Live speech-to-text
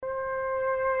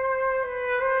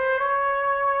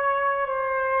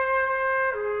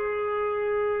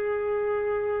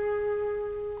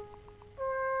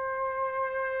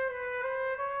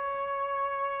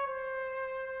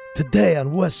Today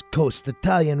on West Coast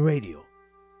Italian Radio,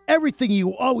 everything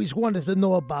you always wanted to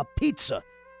know about pizza,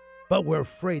 but were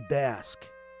afraid to ask.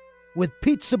 With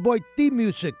Pizza Boy theme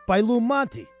music by Lou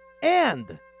Monte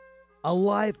and a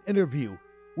live interview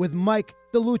with Mike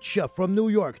DeLucia from New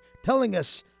York telling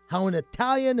us how an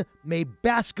Italian made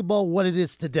basketball what it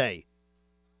is today.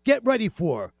 Get ready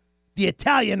for the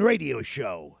Italian Radio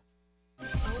Show. I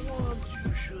want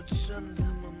you should send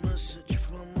him a message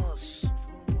from us.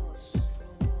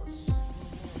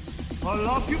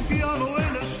 Parla più piano e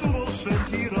nessuno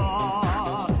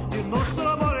sentirà. Il nostro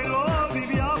amore lo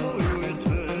viviamo io e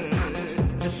te.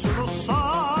 Nessuno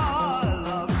sa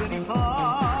la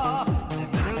verità.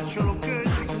 Nemmeno il cielo che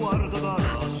ci guarda da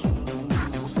lassù.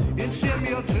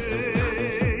 Insieme a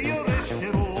te io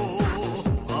resterò.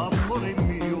 Amore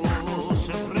mio,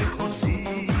 sempre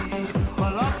così.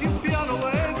 Parla più piano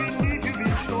e vieni più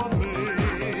vicino a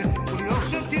me. Voglio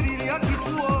sentire gli occhi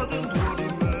tuoi dentro di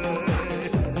me.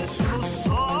 Nessuno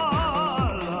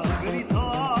sa la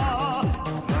verità.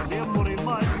 Grande amore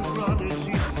mai più grande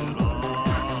esisterà.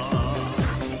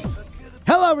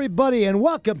 Hello, everybody, and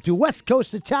welcome to West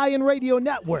Coast Italian Radio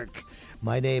Network.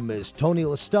 My name is Tony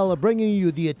LaStella, bringing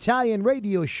you the Italian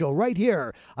Radio Show right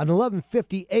here on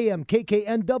 1150 AM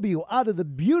KKNW out of the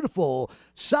beautiful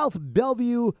South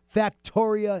Bellevue,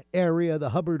 Factoria area,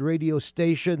 the Hubbard radio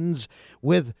stations,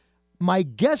 with my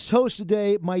guest host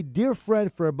today, my dear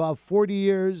friend for about 40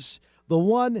 years, the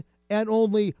one and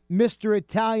only Mr.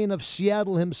 Italian of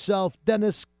Seattle himself,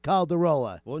 Dennis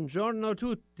Calderola. Buongiorno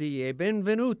tutti e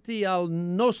benvenuti al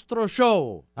nostro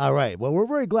show. All right. Well, we're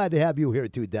very glad to have you here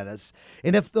too, Dennis.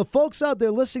 And if the folks out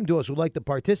there listening to us would like to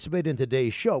participate in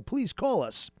today's show, please call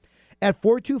us at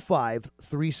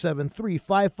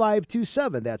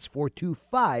 425-373-5527. That's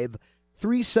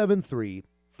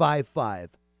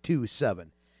 425-373-5527.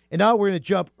 And now we're going to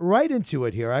jump right into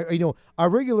it here. Our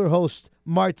regular host,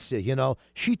 Marzia,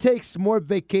 she takes more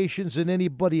vacations than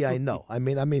anybody I know. I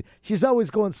mean, she's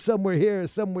always going somewhere here,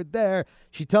 somewhere there.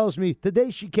 She tells me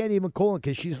today she can't even call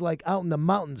because she's like out in the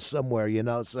mountains somewhere,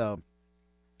 so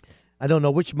I don't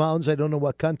know which mountains. I don't know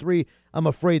what country. I'm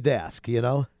afraid to ask,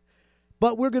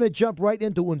 But we're going to jump right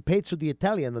into Un Pezzo di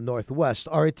Italia in the Northwest,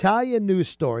 our Italian news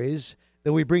stories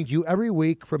that we bring to you every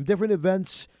week from different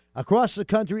events across the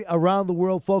country, around the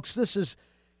world, folks. This is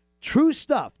true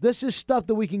stuff. This is stuff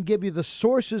that we can give you the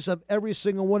sources of every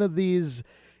single one of these.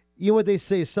 You know what they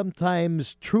say,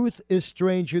 sometimes truth is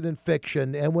stranger than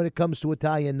fiction, and when it comes to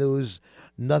Italian news,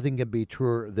 nothing can be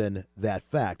truer than that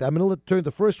fact. I'm going to turn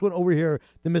the first one over here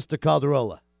to Mr.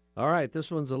 Calderola. All right,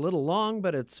 this one's a little long,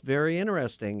 but it's very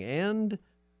interesting and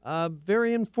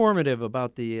very informative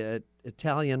about the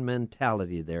Italian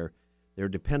mentality, their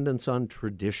dependence on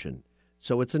tradition.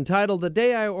 So it's entitled, The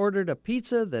Day I Ordered a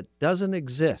Pizza That Doesn't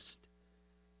Exist.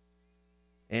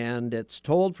 And it's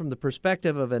told from the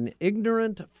perspective of an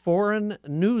ignorant foreign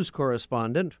news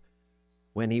correspondent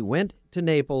when he went to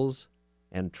Naples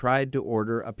and tried to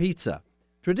order a pizza.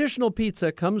 Traditional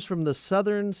pizza comes from the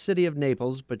southern city of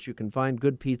Naples, but you can find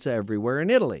good pizza everywhere in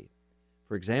Italy.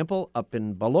 For example, up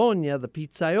in Bologna, the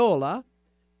pizzaiola,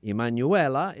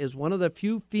 Emanuela, is one of the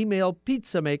few female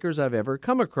pizza makers I've ever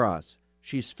come across.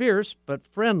 She's fierce but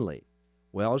friendly.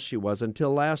 Well, she was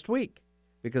until last week,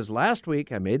 because last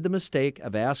week I made the mistake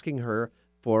of asking her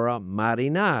for a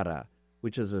marinara,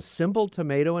 which is a simple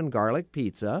tomato and garlic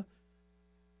pizza,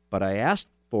 but I asked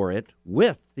for it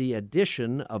with the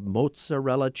addition of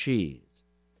mozzarella cheese.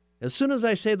 As soon as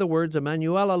I say the words,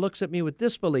 Emanuela looks at me with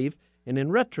disbelief, and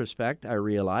in retrospect, I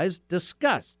realize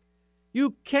disgust.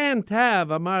 You can't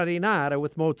have a marinara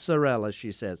with mozzarella,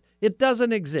 she says. It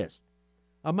doesn't exist.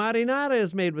 A marinara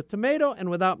is made with tomato and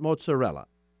without mozzarella.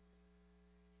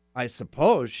 I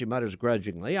suppose, she mutters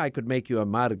grudgingly, I could make you a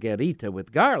margherita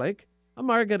with garlic. A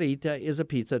margherita is a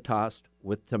pizza tossed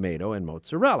with tomato and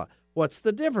mozzarella. What's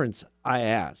the difference? I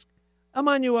ask.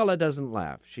 Emanuela doesn't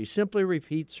laugh. She simply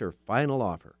repeats her final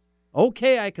offer.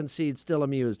 Okay, I concede, still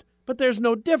amused, but there's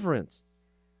no difference.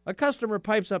 A customer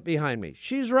pipes up behind me.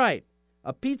 She's right.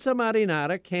 A pizza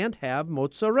marinara can't have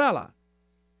mozzarella.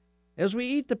 As we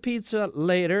eat the pizza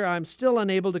later, I'm still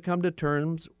unable to come to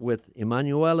terms with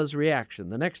Emanuela's reaction.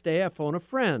 The next day, I phone a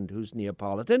friend who's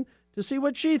Neapolitan to see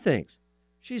what she thinks.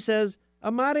 She says,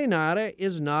 a marinara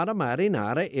is not a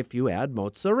marinara if you add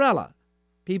mozzarella.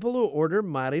 People who order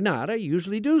marinara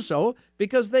usually do so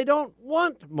because they don't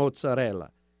want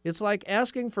mozzarella. It's like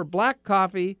asking for black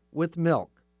coffee with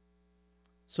milk.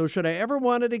 So should I ever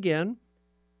want it again?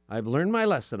 I've learned my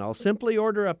lesson. I'll simply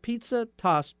order a pizza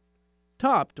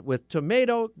topped with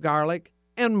tomato, garlic,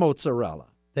 and mozzarella.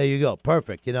 There you go.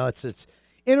 Perfect. It's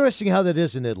Interesting how that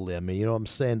is in Italy. I mean, you know what I'm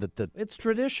saying? That It's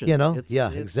tradition.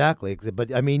 yeah, exactly.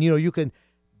 But, I mean,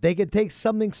 they can take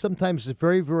something sometimes that's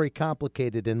very, very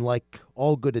complicated and, like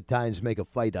all good Italians, make a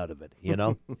fight out of it,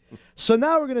 So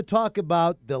now we're going to talk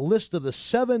about the list of the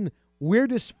 7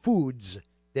 weirdest foods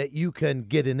that you can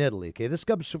get in Italy. Okay, this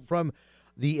comes from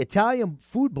the Italian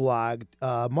food blog,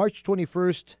 March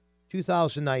 21st,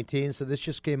 2019. So this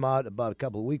just came out about a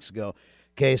couple of weeks ago.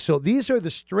 Okay, so these are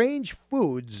the strange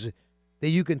foods that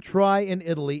you can try in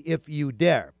Italy if you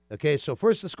dare. Okay, so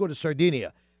first let's go to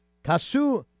Sardinia.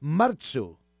 Casu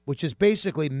marzu, which is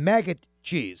basically maggot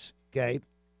cheese. Okay,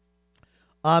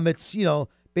 it's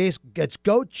it's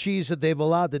goat cheese that they've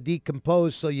allowed to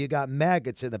decompose, so you got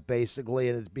maggots in it basically,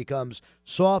 and it becomes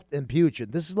soft and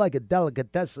putrid. This is like a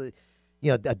delicatessen.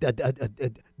 A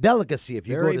delicacy if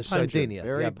you Very go to pungent, Sardinia.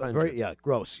 very pungent.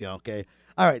 Gross. Okay.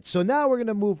 All right. So now we're going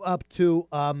to move up to.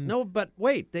 No, but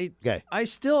wait. Okay. I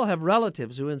still have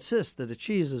relatives who insist that a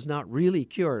cheese is not really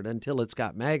cured until it's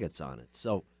got maggots on it.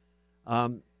 So,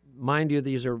 mind you,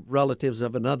 these are relatives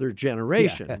of another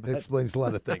generation. Yeah, that explains a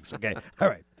lot of things. Okay. All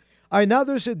right. All right. Now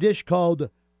there's a dish called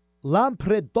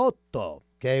lampredotto,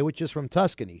 okay, which is from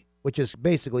Tuscany, which is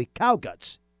basically cow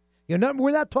guts. We're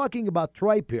not talking about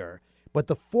tripe here, but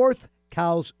the 4th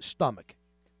cow's stomach.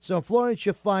 So in Florence,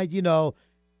 you find,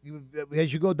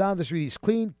 as you go down the street, these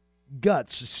clean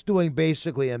guts stewing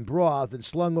basically in broth and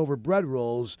slung over bread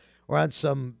rolls or on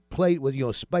some plate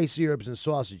with, spicy herbs and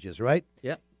sausages, right?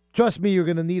 Yep. Trust me, you're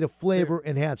going to need a flavor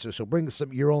enhancer, so bring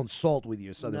your own salt with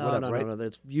you or something. Right? No.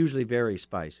 That's usually very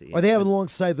spicy. Or they have it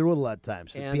alongside the road a lot of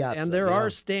times. The piazza, and there are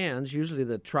stands, usually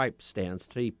the tripe stands,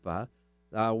 tripa,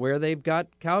 where they've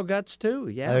got cow guts too.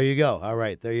 Yeah. There you go. All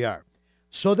right, there you are.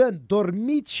 So then,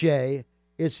 dormice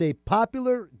is a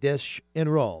popular dish in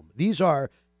Rome. These are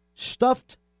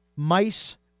stuffed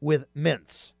mice with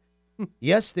mince.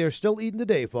 Yes, they're still eaten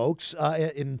today, folks.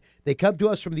 And they come to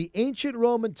us from the ancient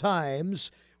Roman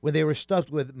times when they were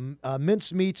stuffed with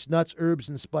minced meats, nuts, herbs,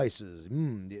 and spices.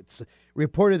 It's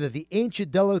reported that the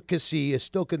ancient delicacy is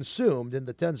still consumed in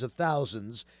the tens of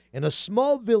thousands in a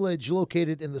small village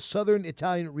located in the southern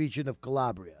Italian region of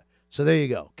Calabria. So there you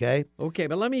go, okay? Okay,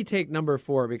 but let me take number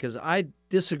 4 because I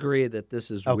disagree that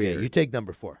this is weird. Okay, you take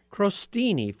number 4.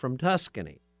 Crostini from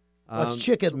Tuscany. It's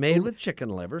chicken. It's made with chicken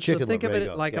liver. So think of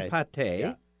it like a pate.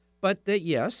 Yeah. But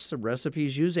yes, the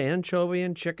recipes use anchovy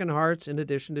and chicken hearts in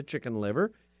addition to chicken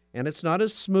liver. And it's not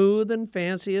as smooth and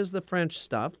fancy as the French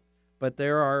stuff, but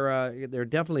there are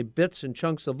definitely bits and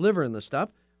chunks of liver in the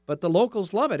stuff. But the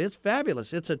locals love it. It's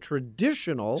fabulous. It's a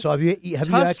traditional. So have you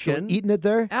actually eaten it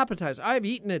there? Appetizer. I've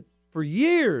eaten it for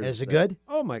years. Is it good?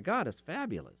 Oh my God, it's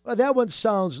fabulous. Well, that one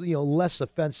sounds less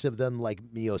offensive than like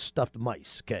stuffed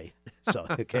mice. Okay, so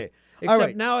okay. Except All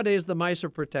right. nowadays the mice are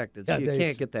protected, so you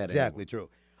can't get that. Exactly anymore. true.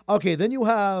 Okay, then you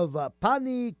have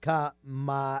pani ca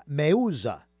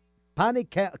meusa. Pani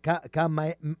ca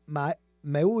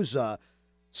meusa,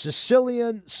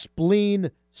 Sicilian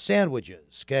spleen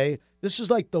sandwiches. Okay, this is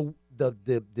like the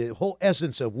whole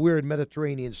essence of weird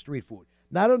Mediterranean street food.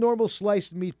 Not a normal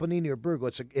sliced meat panini or burger.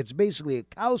 It's basically a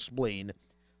cow spleen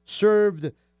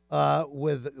served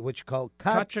with what you call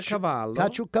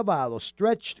caciocavallo,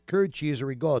 stretched curd cheese or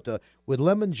ricotta with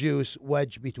lemon juice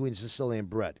wedged between Sicilian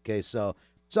bread. Okay, so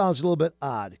sounds a little bit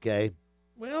odd. Okay.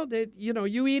 Well,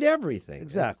 you eat everything.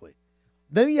 Exactly.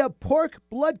 Then you have pork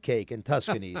blood cake in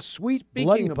Tuscany, sweet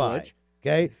bloody pie. Which,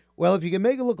 okay. Well, if you can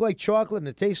make it look like chocolate and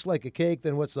it tastes like a cake,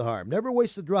 then what's the harm? Never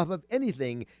waste a drop of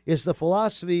anything is the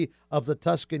philosophy of the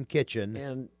Tuscan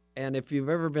kitchen. And if you've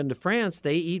ever been to France,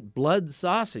 they eat blood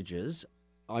sausages.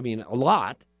 I mean, a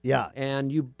lot. Yeah.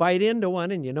 And you bite into one,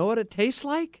 and you know what it tastes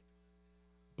like?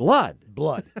 Blood.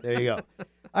 Blood. There you go.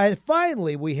 And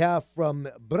finally, we have from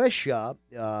Brescia,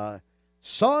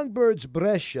 Songbirds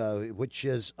Brescia, which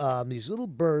is these little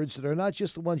birds that are not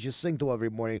just the ones you sing to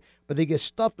every morning, but they get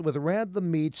stuffed with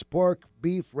random meats, pork,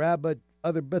 beef, rabbit,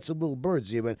 other bits of little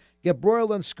birds even, get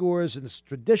broiled on skewers, and it's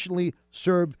traditionally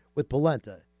served with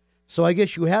polenta. So I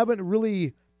guess you haven't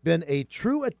really been a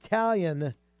true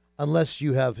Italian unless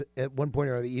you have at one point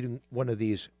or other eaten one of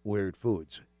these weird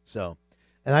foods. So,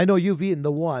 and I know you've eaten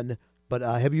the one, but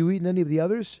have you eaten any of the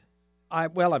others?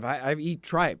 I've eat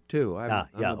tripe too. I'm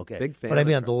okay. a big fan. But I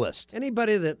mean of on the list.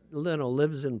 Anybody that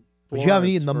lives in Florence But you haven't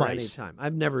eaten the for mice. any time.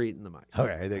 I've never eaten the mice. All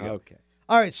right, there you go. Okay.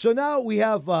 All right, so now we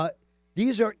have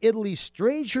these are Italy's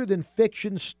stranger than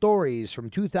fiction stories from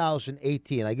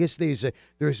 2018. I guess there's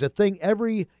a thing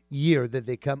every year that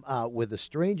they come out with the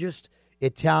strangest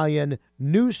Italian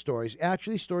news stories,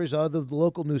 actually stories out of the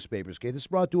local newspapers. Okay, this is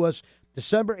brought to us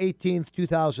December 18th,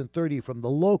 2030 from The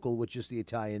Local, which is the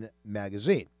Italian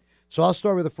magazine. So I'll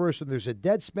start with the first one. There's a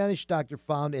dead Spanish doctor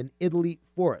found in Italy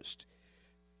forest.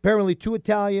 Apparently, 2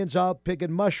 Italians out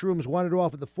picking mushrooms wandered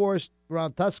off in the forest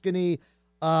around Tuscany,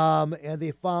 and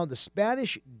they found a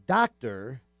Spanish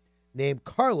doctor named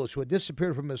Carlos, who had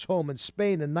disappeared from his home in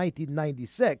Spain in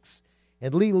 1996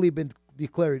 and legally been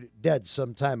declared dead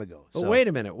some time ago. But wait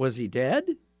a minute, was he dead?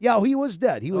 Yeah, he was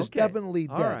dead. He was Okay. definitely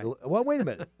All dead. right. Well, wait a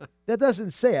minute. That doesn't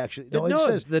say, actually. No, it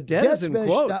says the dead is in Spanish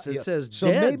quotes. It says so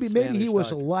dead maybe he Spanish was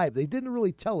doctor. alive. They didn't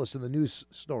really tell us in the news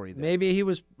story there. Maybe he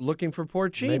was looking for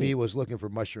porcini. Maybe he was looking for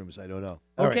mushrooms. I don't know.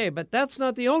 All Okay, right. but that's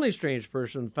not the only strange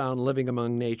person found living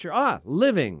among nature.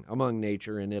 Living among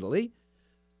nature in Italy.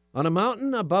 On a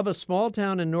mountain above a small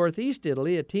town in northeast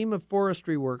Italy, a team of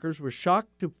forestry workers was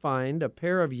shocked to find a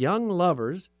pair of young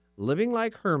lovers living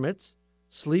like hermits,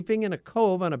 sleeping in a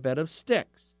cove on a bed of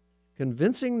sticks.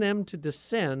 Convincing them to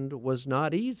descend was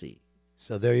not easy.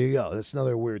 So there you go. That's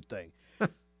another weird thing.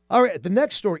 All right, the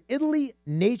next story. Italy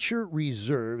nature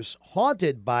reserves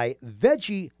haunted by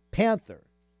veggie panther.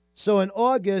 So in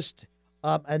August,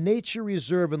 a nature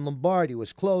reserve in Lombardy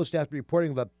was closed after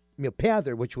reporting of a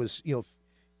panther, which was,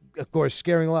 of course,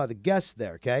 scaring a lot of the guests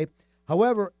there, okay?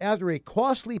 However, after a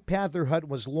costly panther hunt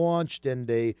was launched and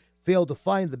they failed to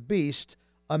find the beast,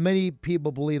 many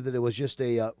people believe that it was just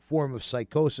a form of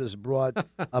psychosis brought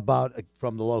about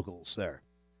from the locals there.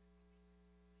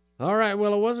 All right,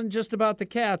 well, it wasn't just about the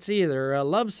cats either. A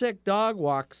lovesick dog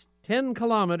walks 10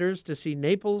 kilometers to see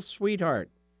Naples' sweetheart.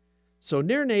 So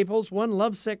near Naples, one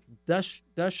lovesick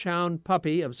dachshund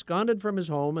puppy absconded from his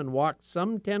home and walked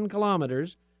some 10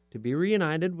 kilometers to be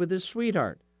reunited with his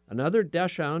sweetheart, another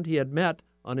dachshund he had met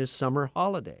on his summer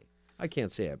holiday. I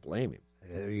can't say I blame him.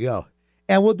 There you go.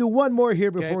 And we'll do one more here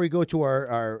before Okay. we go to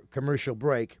our commercial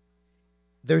break.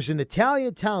 There's an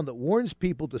Italian town that warns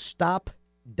people to stop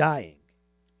dying.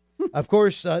 Of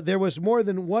course, there was more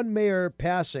than one mayor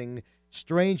passing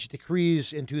strange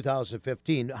decrees in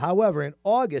 2015. However, in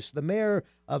August, the mayor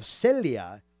of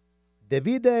Celia,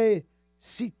 Davide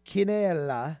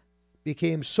Ciccinella,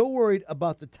 became so worried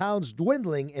about the town's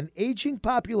dwindling and aging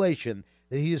population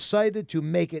that he decided to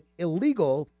make it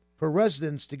illegal for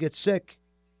residents to get sick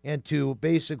and to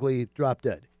basically drop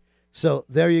dead. So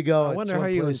there you go. I It's wonder one how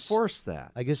you place- enforce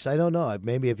that. I guess I don't know.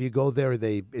 Maybe if you go there,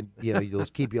 you'll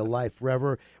keep you alive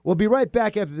forever. We'll be right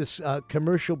back after this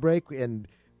commercial break and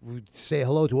say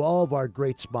hello to all of our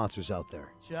great sponsors out there.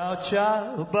 Ciao,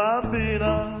 ciao,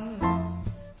 bambina.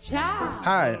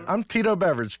 Hi, I'm Tito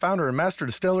Beveridge, founder and master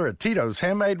distiller at Tito's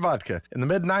Handmade Vodka. In the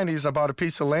mid-'90s, I bought a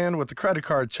piece of land with a credit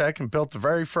card check and built the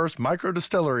very first micro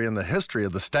distillery in the history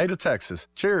of the state of Texas.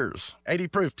 Cheers. 80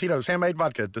 proof Tito's Handmade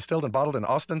Vodka, distilled and bottled in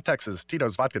Austin, Texas.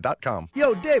 Tito'sVodka.com.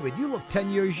 Yo, David, you look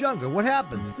 10 years younger. What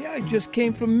happened? Yeah, I just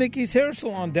came from Mickey's Hair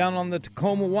Salon down on the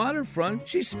Tacoma waterfront.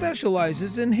 She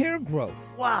specializes in hair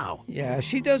growth. Wow. Yeah,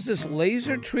 she does this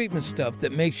laser treatment stuff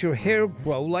that makes your hair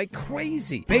grow like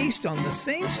crazy, based on the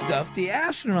same stuff the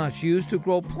astronauts use to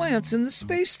grow plants in the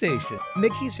space station.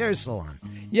 Mickey's Hair Salon.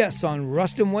 Yes, on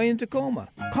Ruston Way in Tacoma.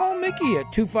 Call Mickey at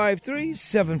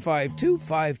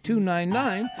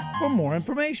 253-752-5299 for more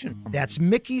information. That's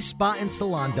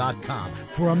MickeySpaAndSalon.com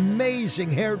for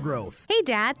amazing hair growth. Hey,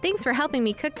 Dad, thanks for helping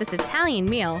me cook this Italian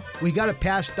meal. We got to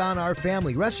pass down our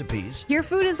family recipes, Your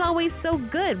food is always so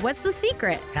good. What's the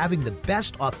secret? having the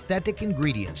best authentic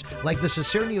ingredients, like the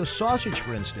Cicernio sausage,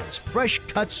 for instance. Fresh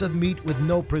cuts of meat with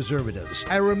no preservatives.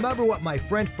 I remember what my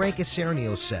friend Frank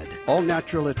Cicernio said. All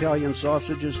natural Italian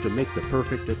sausages to make the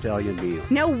perfect Italian meal.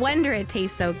 No wonder it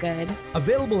tastes so good.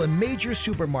 Available in major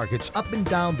supermarkets up and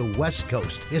down the West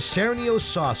Coast. Cicernio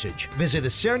sausage. Visit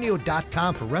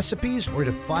Cicernio.com for recipes or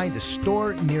to find a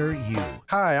store near you.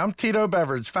 Hi, I'm Tito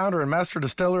Beveridge, founder and master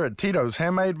distiller at Tito's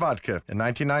Handmade Vodka. In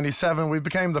 1997, we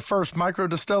became the first micro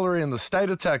distillery in the state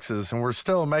of Texas, and we're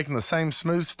still making the same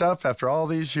smooth stuff after all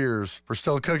these years. We're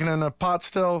still cooking in a pot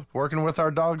still, working with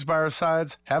our dogs by our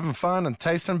sides, having fun and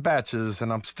tasting batches,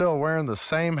 and I'm still wearing the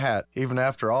same hat, even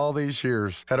after all these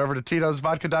years. Head over to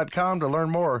Tito'sVodka.com to learn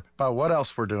more about what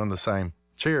else we're doing the same.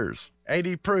 Cheers.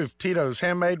 80 proof Tito's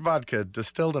Handmade Vodka,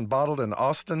 distilled and bottled in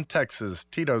Austin, Texas.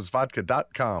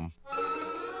 Tito'sVodka.com.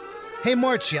 Hey,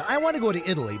 Marzia, I want to go to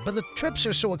Italy, but the trips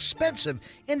are so expensive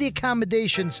and the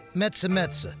accommodations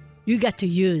mezza. You got to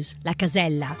use La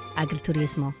Casella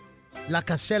Agriturismo. La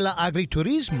Casella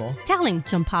Agriturismo? Tell him,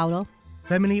 Gianpaolo.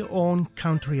 Family-owned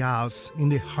country house in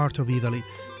the heart of Italy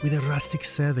with a rustic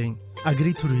setting.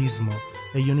 Agriturismo,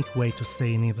 a unique way to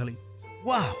stay in Italy.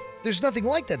 Wow, there's nothing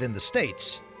like that in the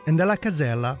States. And the La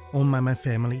Casella, owned by my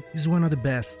family, is one of the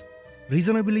best.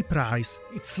 Reasonably priced,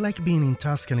 it's like being in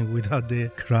Tuscany without the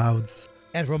crowds.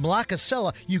 And from La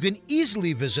Casella, you can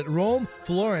easily visit Rome,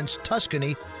 Florence,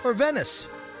 Tuscany, or Venice.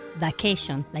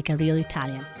 Vacation like a real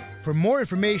Italian. For more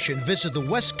information, visit the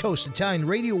West Coast Italian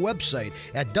Radio website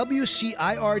at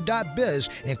WCIR.biz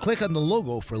and click on the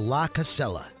logo for La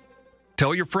Casella.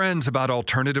 Tell your friends about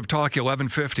Alternative Talk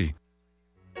 1150.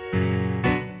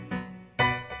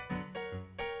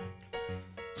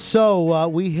 So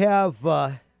we have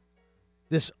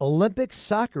this Olympic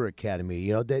Soccer Academy.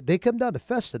 You know, they come down to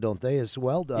Festa, don't they, as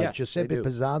well? Yes, Giuseppe they do.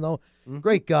 Pisano,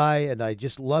 great guy, and I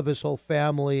just love his whole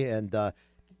family. And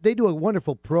they do a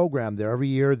wonderful program there every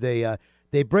year.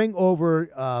 They bring over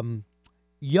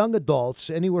young adults,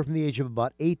 anywhere from the age of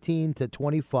about 18 to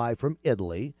 25, from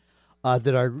Italy.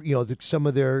 That are, you know, some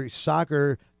of their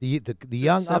soccer, the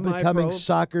young up and coming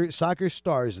soccer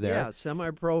stars there. Yeah,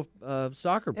 semi-pro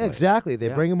soccer players. Exactly. They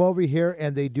bring them over here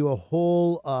and they do a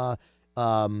whole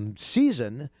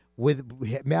season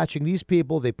with matching these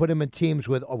people. They put them in teams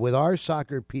with our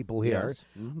soccer people here.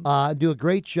 Yes. Do a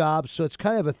great job. So it's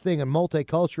kind of a thing, a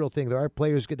multicultural thing. There are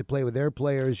players get to play with their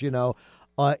players, you know,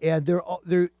 and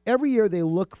they're every year they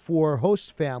look for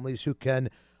host families who can.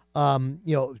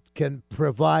 Can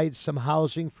provide some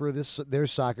housing for their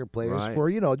soccer players Right. for,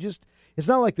 you know, just it's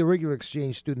not like the regular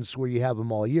exchange students where you have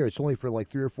them all year. It's only for like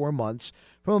 3 or 4 months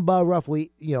from about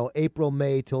roughly, you know, April,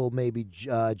 May till maybe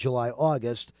July,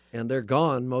 August. And they're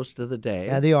gone most of the day.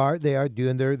 And they are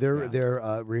doing their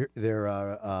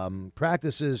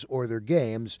practices or their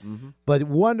games. But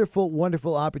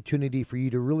wonderful opportunity for you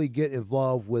to really get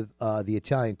involved with the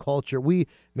Italian culture.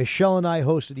 Michelle and I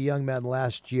hosted a young man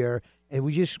last year. And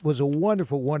we just was a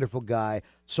wonderful guy.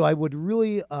 So I would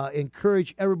really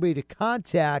encourage everybody to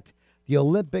contact the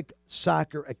Olympic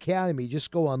Soccer Academy.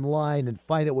 Just go online and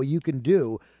find out what you can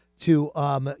do to,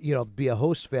 be a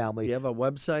host family. Do you have a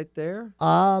website there?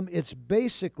 It's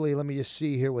basically, let me just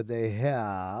see here what they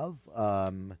have.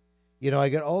 I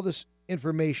got all this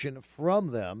information from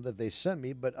them that they sent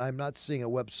me, but I'm not seeing a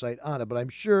website on it. But I'm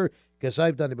sure, because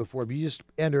I've done it before, if you just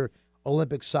enter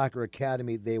Olympic Soccer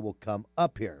Academy, they will come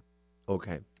up here.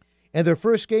 Okay. And their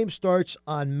first game starts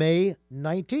on May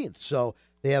 19th. So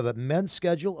they have a men's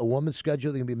schedule, a women's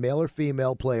schedule. They can be male or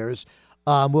female players.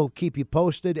 We'll keep you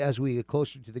posted as we get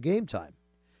closer to the game time.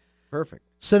 Perfect.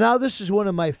 So now this is one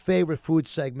of my favorite food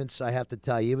segments, I have to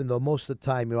tell you, even though most of the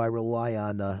time I rely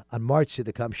on Marcia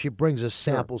to come. She brings us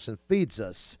samples and feeds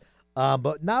us.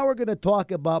 But now we're going to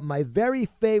talk about my very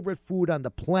favorite food on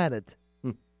the planet,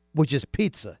 which is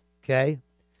pizza, okay?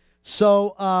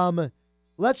 So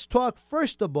let's talk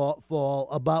first of all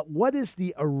about what is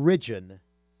the origin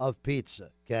of pizza,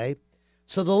 okay?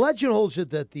 So the legend holds it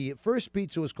that the first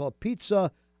pizza was called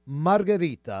Pizza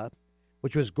Margherita,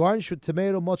 which was garnished with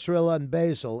tomato, mozzarella, and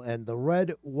basil, and the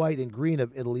red, white, and green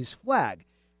of Italy's flag,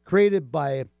 created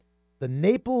by the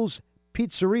Naples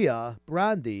Pizzeria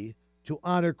Brandi to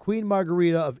honor Queen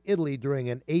Margherita of Italy during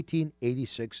an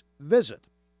 1886 visit.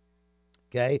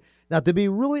 Okay? Now, to be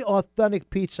really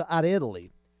authentic pizza out of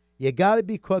Italy, you got to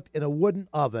be cooked in a wooden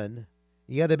oven.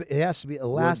 It has to be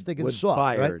elastic and soft,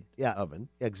 fired right? Yeah, oven.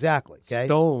 Exactly. Okay.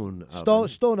 Stone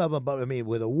oven, but I mean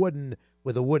with a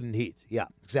wooden heat. Yeah,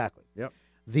 exactly. Yep.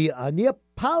 The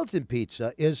Neapolitan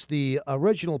pizza is the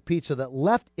original pizza that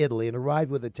left Italy and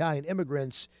arrived with Italian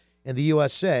immigrants in the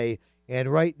USA.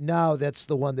 And right now, that's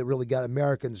the one that really got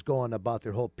Americans going about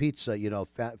their whole pizza,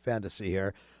 fantasy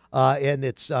here. And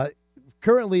it's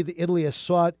currently Italy has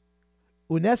sought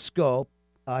UNESCO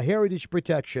heritage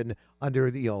protection under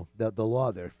the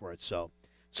law there for it. So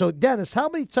Dennis, how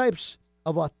many types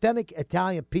of authentic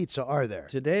Italian pizza are there?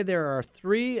 Today there are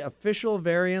 3 official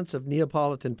variants of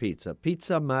Neapolitan pizza.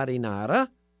 Pizza marinara,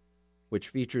 which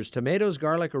features tomatoes,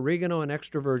 garlic, oregano, and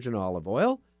extra virgin olive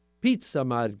oil. Pizza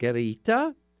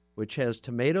margherita, which has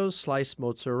tomatoes, sliced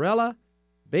mozzarella,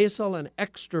 basil, and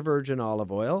extra virgin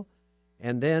olive oil.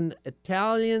 And then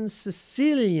Italian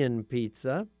Sicilian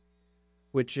pizza,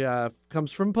 which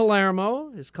comes from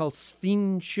Palermo, is called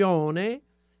sfincione,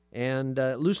 and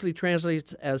loosely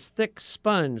translates as thick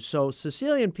sponge. So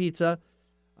Sicilian pizza,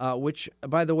 which,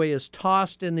 by the way, is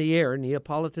tossed in the air.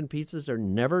 Neapolitan pizzas are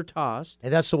never tossed.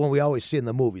 And that's the one we always see in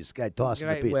the movies, guy tossing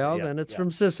the pizza. Well, then it's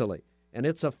from Sicily. And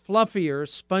it's a fluffier,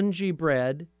 spongy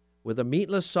bread with a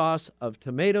meatless sauce of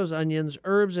tomatoes, onions,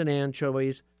 herbs, and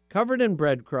anchovies, covered in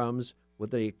breadcrumbs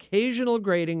with the occasional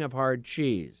grating of hard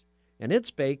cheese. And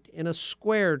it's baked in a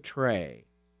square tray.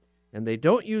 And they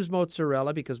don't use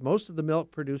mozzarella because most of the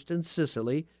milk produced in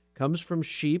Sicily comes from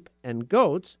sheep and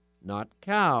goats, not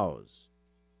cows.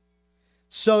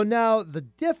 So now the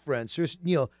difference, there's,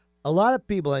 a lot of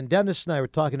people, and Dennis and I were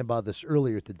talking about this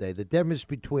earlier today, the difference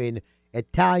between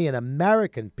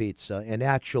Italian-American pizza and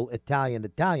actual Italian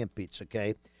pizza,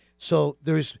 okay? So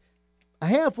there's a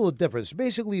handful of difference.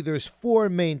 Basically, there's four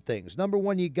main things. Number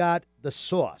one, you got the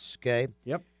sauce, okay?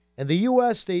 Yep. In the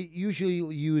U.S., they usually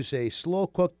use a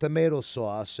slow-cooked tomato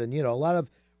sauce, and, a lot of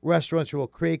restaurants will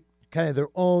create kind of their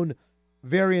own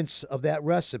variants of that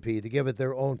recipe to give it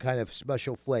their own kind of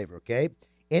special flavor, okay?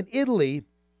 In Italy,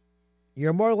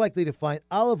 you're more likely to find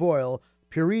olive oil,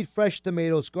 pureed fresh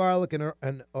tomatoes, garlic,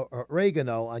 and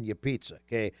oregano on your pizza,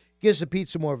 okay? Gives the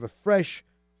pizza more of a fresh,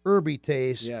 herby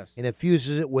taste, Yes. and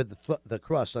infuses it with the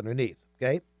crust underneath,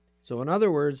 okay? So in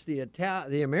other words,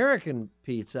 the American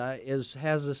pizza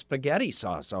has a spaghetti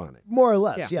sauce on it. More or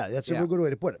less, yeah. That's Yeah. a good way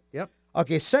to put it. Yep.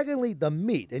 Okay, secondly, the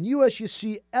meat. In U.S., you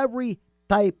see every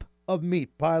type of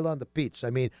meat piled on the pizza.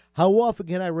 I mean, how often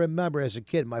can I remember as a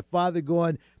kid my father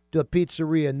going to a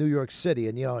pizzeria in New York City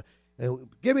and, and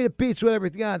give me the pizza with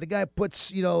everything on. The guy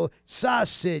puts,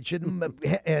 sausage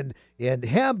and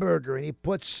hamburger, and he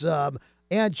puts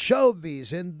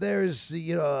anchovies, and there's,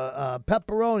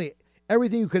 pepperoni,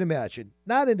 everything you can imagine.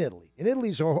 Not in Italy. In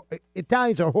Italy,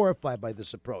 Italians are horrified by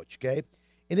this approach, okay?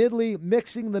 In Italy,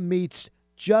 mixing the meats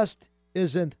just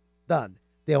isn't done.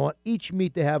 They want each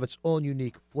meat to have its own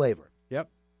unique flavor. Yep.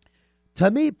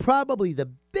 To me, probably the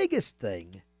biggest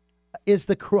thing is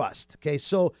the crust, okay?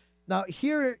 So now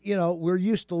here, we're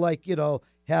used to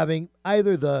having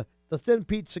either the thin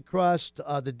pizza crust,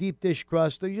 the deep dish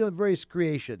crust, there's various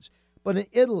creations. But in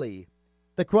Italy,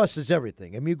 the crust is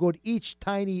everything. I mean, you go to each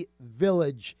tiny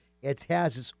village, it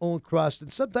has its own crust,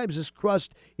 and sometimes this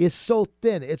crust is so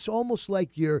thin, it's almost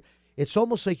like you're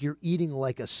eating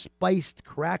like a spiced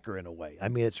cracker in a way. I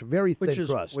mean, it's very thin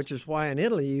crust. Which is why in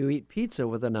Italy you eat pizza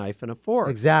with a knife and a fork.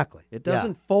 Exactly. It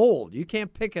doesn't fold. You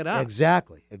can't pick it up.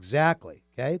 Exactly.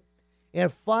 Okay.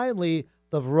 And finally,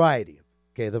 the variety.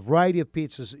 Okay, the variety of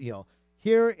pizzas.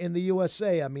 Here in the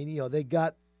USA, I mean, they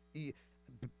got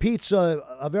pizza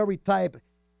of every type.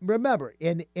 Remember,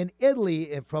 in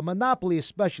Italy, and from Napoli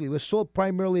especially, it was sold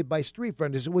primarily by street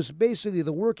vendors. It was basically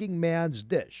the working man's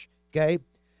dish. Okay.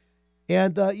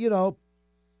 And,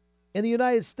 in the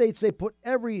United States, they put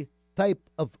every type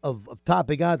of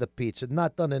topping on the pizza,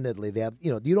 not done in Italy. They have,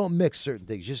 you don't mix certain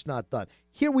things, just not done.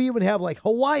 Here we even have,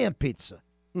 Hawaiian pizza,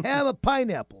 ham and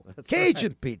pineapple,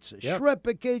 Cajun pizza, shrimp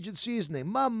and Cajun seasoning,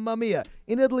 mamma mia.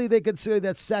 In Italy, they consider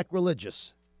that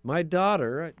sacrilegious. My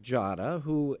daughter, Jada,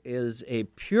 who is a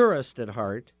purist at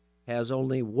heart, has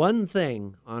only one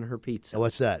thing on her pizza.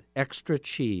 What's that? Extra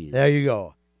cheese. There you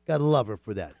go. Gotta love her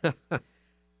for that.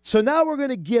 So now we're going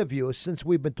to give you, since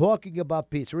we've been talking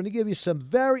about pizza, we're going to give you some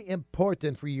very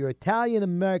important for your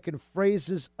Italian-American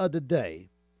phrases of the day.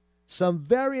 Some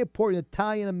very important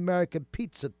Italian-American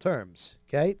pizza terms,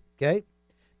 okay?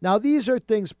 Now, these are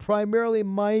things primarily,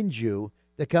 mind you,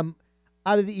 that come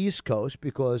out of the East Coast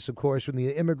because, of course, when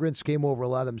the immigrants came over, a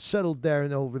lot of them settled there,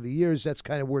 and over the years, that's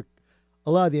kind of where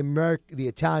a lot of the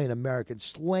Italian-American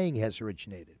slang has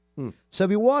originated. So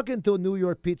if you walk into a New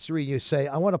York pizzeria and you say,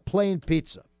 I want a plain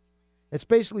pizza, it's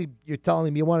basically you're telling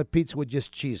them you want a pizza with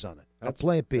just cheese on it. A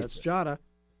plain pizza. That's Jada.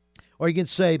 Or you can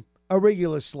say a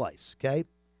regular slice, okay?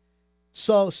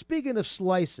 So speaking of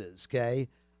slices, okay,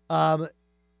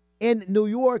 in New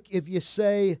York, if you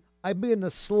say, I'm getting a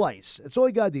slice, it's all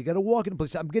you got to do. You got to walk in a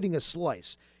place, I'm getting a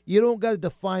slice. You don't got to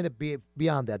define it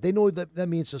beyond that. They know that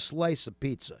means a slice of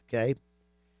pizza, okay?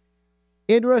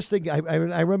 Interesting,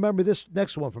 I remember this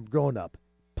next one from growing up.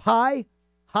 Pie,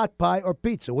 hot pie, or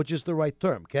pizza, which is the right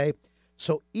term, okay?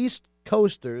 So East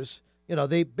Coasters,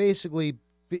 they basically,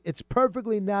 it's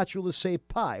perfectly natural to say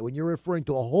pie when you're referring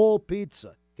to a whole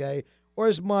pizza, okay? Or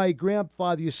as my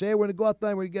grandfather used to say, we're going to go out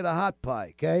there and we're going to get a hot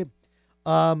pie, okay?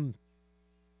 Of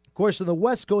course, on the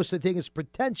West Coast, I think it's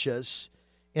pretentious,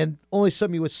 and only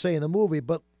something you would say in a movie,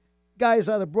 but guys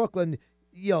out of Brooklyn,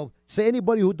 say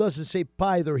anybody who doesn't say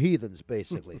pie, they're heathens,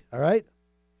 basically, all right?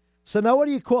 So now what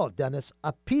do you call it, Dennis?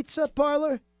 A pizza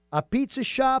parlor, a pizza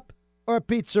shop, or a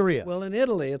pizzeria? Well, in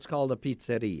Italy, it's called a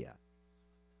pizzeria.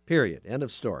 Period. End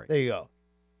of story. There you go.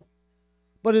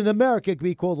 But in America, it can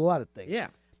be called a lot of things. Yeah.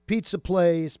 Pizza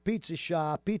place, pizza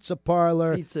shop, pizza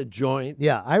parlor. Pizza joint.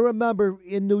 Yeah, I remember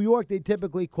in New York, they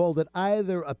typically called it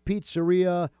either a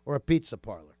pizzeria or a pizza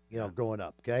parlor, growing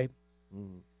up, okay?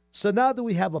 So now do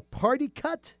we have a party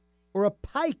cut or a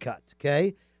pie cut,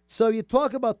 okay? So you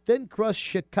talk about thin crust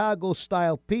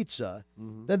Chicago-style pizza,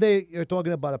 then you're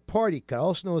talking about a party cut,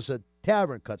 also known as a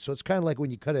tavern cut. So it's kind of like when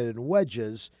you cut it in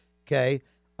wedges, okay?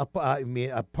 A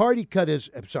party cut is,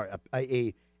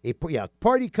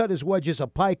 party cut is wedges. A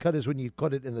pie cut is when you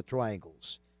cut it in the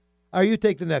triangles. All right, you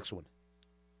take the next one.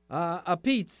 A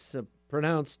pizza,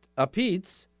 pronounced a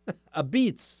pizza. A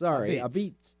beets, sorry, a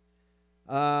beets.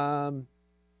 Well,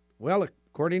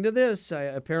 according to this,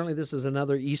 apparently this is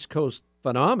another East Coast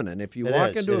phenomenon. If you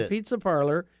walk into a pizza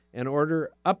parlor and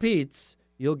order a pizza,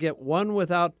 you'll get one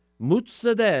without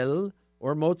mozzarella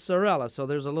or mozzarella. So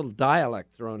there's a little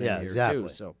dialect thrown in here, too.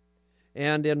 So,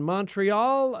 and in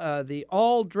Montreal, the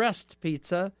all-dressed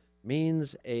pizza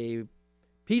means a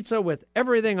pizza with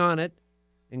everything on it,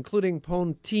 including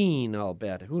poutine, I'll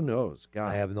bet. Who knows? God.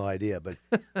 I have no idea, but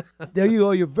there you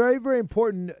go. You're very, very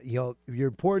important, your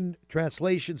important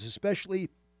translations, especially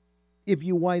if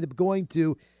you wind up going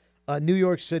to New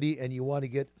York City and you want to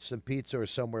get some pizza or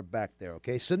somewhere back there,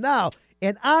 okay? So now,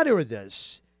 in honor of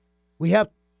this, we have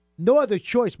no other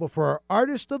choice but for our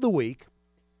Artist of the Week,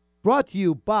 brought to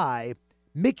you by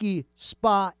Mickey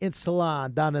Spa and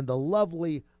Salon down in the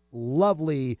lovely,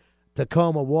 lovely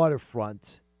Tacoma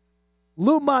waterfront.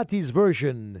 Lou Monte's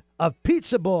version of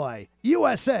Pizza Boy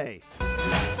USA.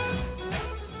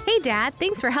 Hey, Dad,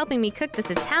 thanks for helping me cook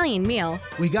this Italian meal.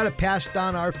 We got to pass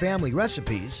down our family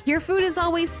recipes. Your food is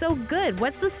always so good.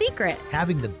 What's the secret?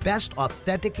 Having the best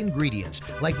authentic ingredients,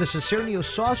 like the Cicernio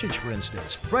sausage, for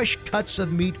instance. Fresh cuts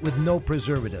of meat with no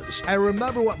preservatives. I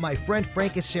remember what my friend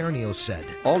Frank Cicernio said.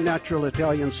 All natural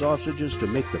Italian sausages to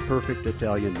make the perfect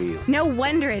Italian meal. No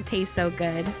wonder it tastes so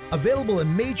good. Available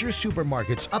in major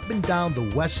supermarkets up and down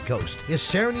the West Coast.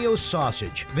 Cicernio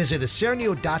sausage. Visit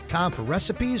Cicernio.com for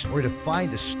recipes or to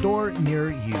find a store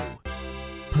near you.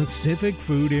 Pacific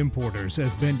Food Importers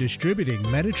has been distributing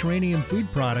Mediterranean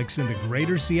food products in the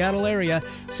greater Seattle area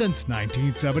since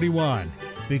 1971.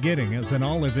 Beginning as an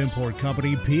olive import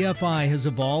company, PFI has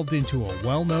evolved into a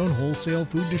well-known wholesale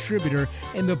food distributor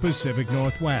in the Pacific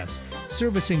Northwest,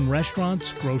 servicing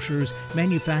restaurants, grocers,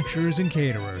 manufacturers, and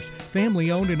caterers.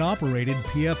 Family-owned and operated,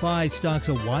 PFI stocks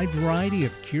a wide variety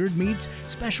of cured meats,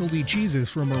 specialty cheeses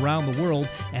from around the world,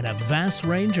 and a vast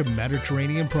range of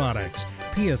Mediterranean products.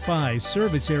 PFI's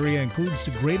service area includes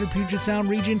the greater Puget Sound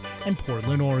region and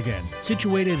Portland, Oregon.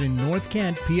 Situated in North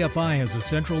Kent, PFI has a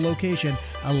central location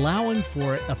allowing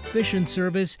for efficient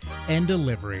service and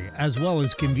delivery, as well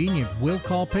as convenient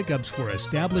will-call pickups for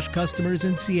established customers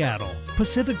in Seattle.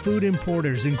 Pacific Food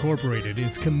Importers Incorporated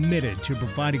is committed to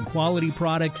providing quality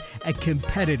products at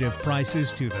competitive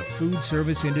prices to the food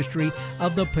service industry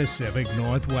of the Pacific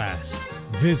Northwest.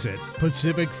 Visit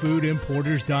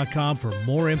PacificFoodImporters.com for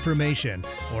more information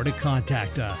or to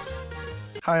contact us.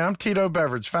 Hi, I'm Tito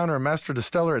Beverage, founder and master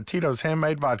distiller at Tito's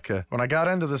Handmade Vodka. When I got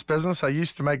into this business, I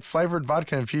used to make flavored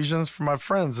vodka infusions for my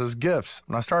friends as gifts.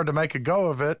 When I started to make a go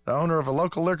of it, the owner of a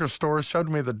local liquor store showed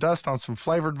me the dust on some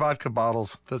flavored vodka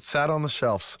bottles that sat on the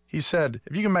shelves. He said,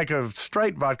 if you can make a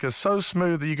straight vodka so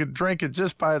smooth that you could drink it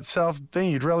just by itself, then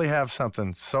you'd really have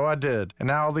something. So I did. And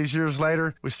now all these years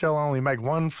later, we still only make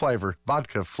one flavor,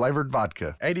 vodka flavored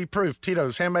vodka. 80 proof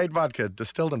Tito's Handmade Vodka,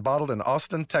 distilled and bottled in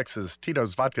Austin, Texas.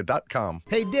 Tito'sVodka.com.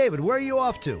 Hey, David, where are you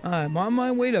off to? I'm on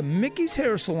my way to Mickey's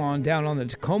Hair Salon down on the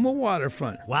Tacoma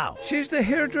waterfront. Wow. She's the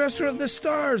hairdresser of the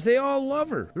stars. They all love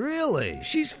her. Really?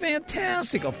 She's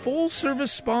fantastic. A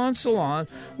full-service spa and salon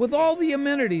with all the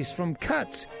amenities from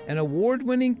cuts and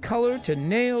award-winning color to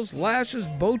nails, lashes,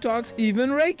 Botox, even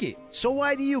Reiki. So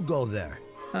why do you go there?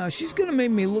 She's going to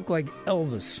make me look like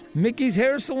Elvis. Mickey's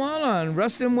Hair Salon on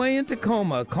Ruston Way in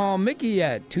Tacoma. Call Mickey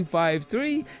at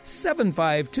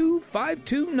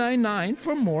 253-752-5299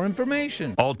 for more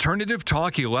information. Alternative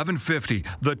Talk 1150,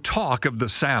 the talk of the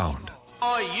Sound.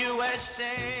 USA.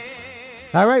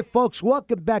 All right, folks,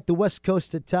 welcome back to West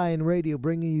Coast Italian Radio,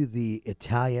 bringing you the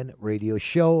Italian Radio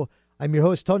Show. I'm your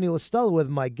host, Tony LaStella, with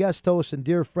my guest host and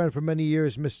dear friend for many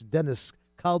years, Mr. Dennis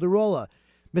Calderola.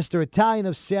 Mr. Italian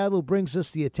of Seattle brings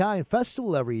us the Italian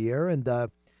Festival every year and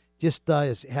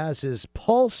has his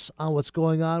pulse on what's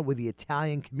going on with the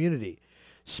Italian community.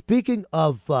 Speaking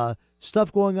of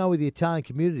stuff going on with the Italian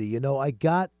community, I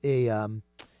got a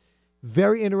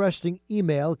very interesting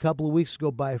email a couple of weeks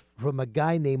ago from a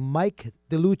guy named Mike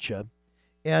DeLucia.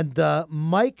 And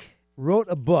Mike wrote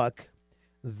a book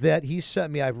that he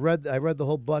sent me. I read the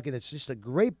whole book, and it's just a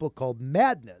great book called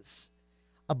Madness,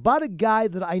 about a guy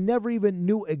that I never even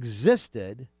knew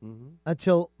existed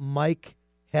until Mike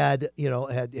had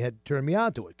turned me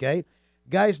on to it, okay?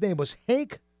 Guy's name was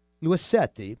Hank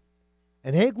Luisetti,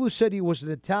 and Hank Luisetti was an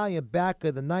Italian back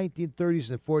in the 1930s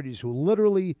and 40s who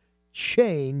literally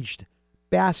changed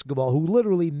basketball, who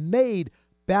literally made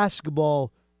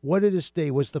basketball what it is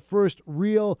today, was the first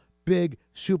real big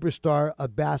superstar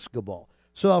of basketball.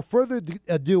 So without further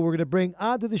ado, we're going to bring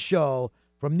onto the show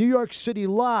from New York City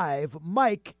live,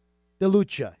 Mike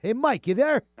DeLucia. Hey, Mike, you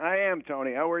there? I am,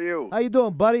 Tony. How are you? How you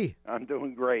doing, buddy? I'm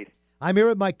doing great. I'm here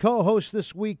with my co-host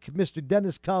this week, Mr.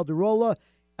 Dennis Calderola,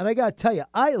 and I got to tell you,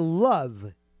 I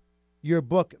love your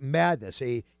book, Madness,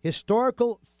 a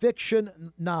historical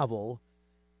fiction novel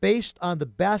based on the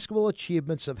basketball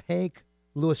achievements of Hank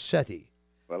Luisetti.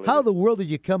 Well, How in the world did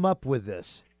you come up with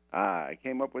this? I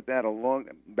came up with that about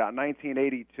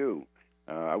 1982.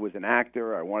 I was an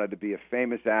actor. I wanted to be a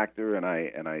famous actor, and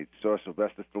I saw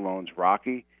Sylvester Stallone's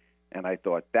Rocky, and I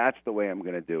thought, that's the way I'm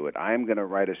going to do it. I'm going to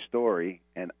write a story,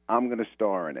 and I'm going to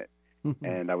star in it.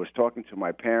 And I was talking to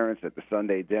my parents at the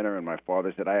Sunday dinner, and my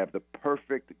father said, I have the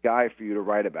perfect guy for you to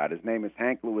write about. His name is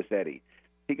Hank Luisetti.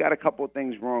 He got a couple of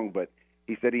things wrong, but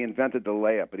he said he invented the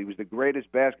layup, but he was the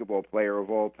greatest basketball player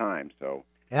of all time. So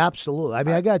Absolutely. I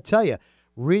mean, I got to tell you,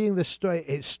 reading the story,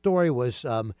 his story was,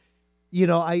 when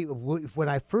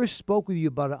I first spoke with you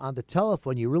about it on the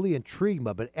telephone, you really intrigued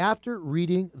me. But after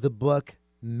reading the book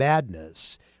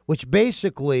Madness, which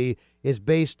basically is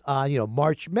based on,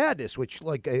 March Madness, which,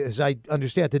 like, as I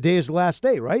understand, today is the last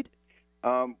day, right?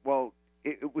 Well,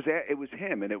 it was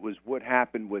him, and it was what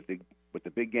happened with the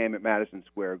big game at Madison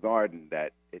Square Garden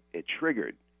that it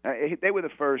triggered. They were the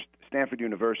first. Stanford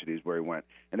University is where he went,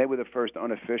 and they were the first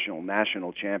unofficial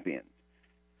national champions.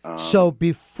 So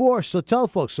tell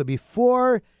folks,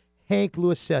 before Hank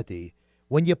Luisetti,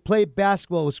 when you played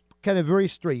basketball, it was kind of very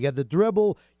straight. You had the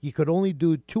dribble. You could only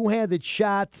do two-handed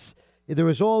shots. There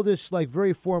was all this, like,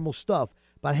 very formal stuff.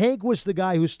 But Hank was the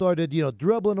guy who started,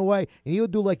 dribbling away, and he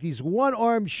would do, like, these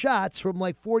one-arm shots from,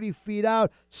 like, 40 feet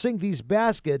out, sink these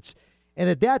baskets. And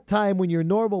at that time, when your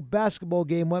normal basketball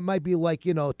game might be like,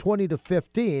 20 to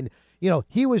 15,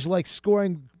 he was, like,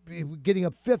 getting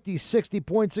up 50, 60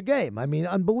 points a game. I mean,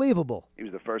 unbelievable. He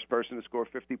was the first person to score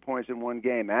 50 points in one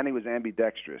game, and he was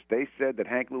ambidextrous. They said that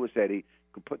Hank Luisetti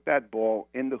could put that ball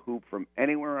in the hoop from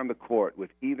anywhere on the court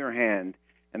with either hand,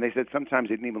 and they said sometimes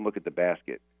he didn't even look at the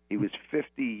basket. He was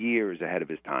 50 years ahead of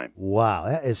his time. Wow,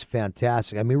 that is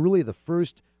fantastic. I mean, really the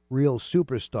first real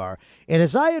superstar. And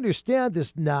as I understand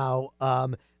this now,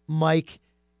 Mike,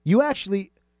 you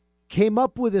actually came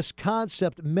up with this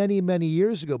concept many, many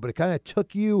years ago, but it kind of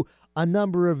took you a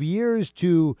number of years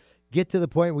to get to the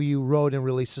point where you wrote and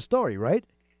released the story, right?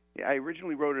 Yeah, I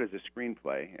originally wrote it as a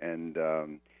screenplay, and,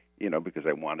 because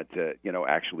I wanted to,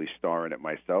 actually star in it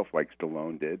myself like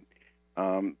Stallone did.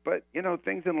 But,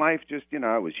 things in life just,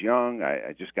 I was young.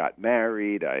 I just got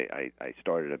married. I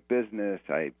started a business.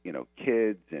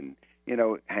 Kids and,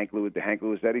 the Hank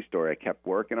Luisetti story. I kept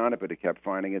working on it, but it kept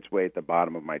finding its way at the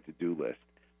bottom of my to-do list.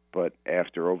 But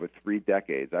after over 3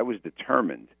 decades, I was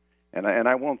determined, and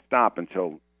I won't stop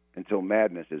until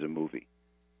Madness is a movie.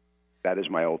 That is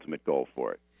my ultimate goal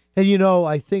for it. And,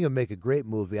 I think it would make a great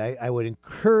movie. I would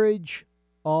encourage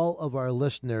all of our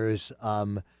listeners.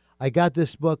 I got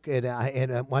this book, and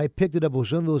when I picked it up, it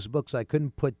was one of those books I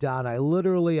couldn't put down. I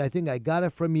think I got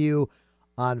it from you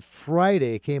on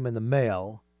Friday. It came in the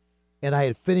mail, and I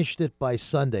had finished it by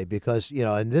Sunday because,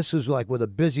 and this is like with a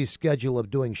busy schedule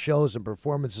of doing shows and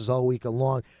performances all week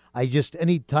long.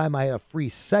 Any time I had a free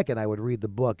second, I would read the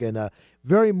book. And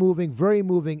very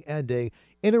moving ending.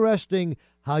 Interesting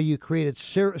how you created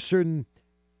certain.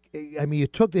 I mean, you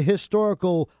took the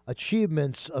historical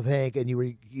achievements of Hank and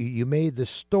you made the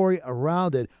story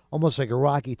around it almost like a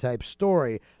Rocky type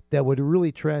story that would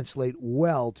really translate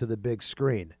well to the big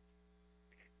screen.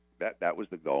 That was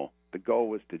the goal. The goal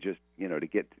was to just to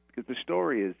get, because the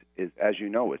story is as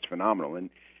it's phenomenal. And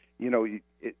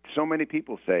so many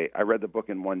people say I read the book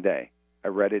in one day. I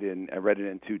read it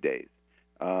in 2 days.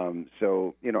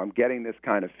 So I'm getting this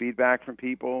kind of feedback from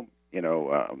people.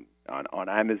 On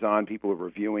Amazon, people are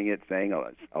reviewing it, saying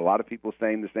a lot of people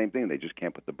saying the same thing. They just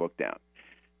can't put the book down,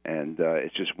 and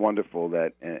it's just wonderful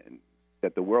that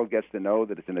the world gets to know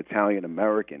that it's an Italian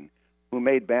American who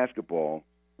made basketball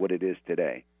what it is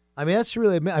today. I mean, that's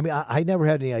really. I mean, I never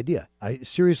had any idea.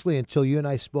 Seriously, until you and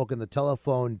I spoke on the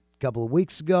telephone a couple of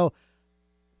weeks ago,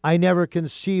 I never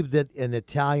conceived that an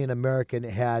Italian American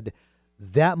had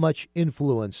that much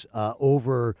influence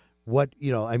over. What,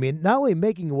 not only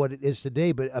making what it is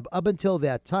today, but up until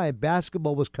that time,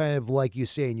 basketball was kind of like you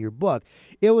say in your book.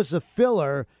 It was a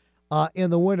filler in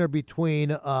the winter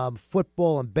between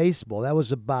football and baseball. That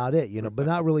was about it, but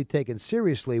not really taken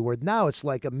seriously, where now it's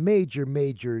like a major,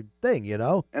 major thing,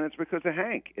 And it's because of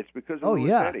Hank. It's because of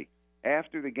Luisetti.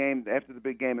 After the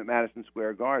big game at Madison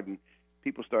Square Garden,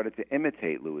 people started to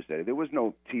imitate Luisetti. There was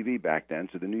no TV back then,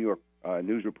 so the New York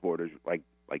news reporters, like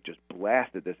just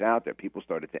blasted this out there. People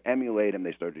started to emulate him.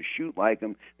 They started to shoot like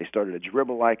him. They started to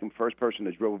dribble like him, first person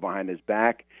to dribble behind his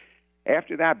back.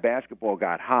 After that, basketball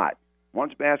got hot.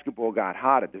 Once basketball got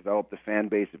hot, it developed a fan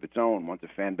base of its own. Once a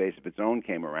fan base of its own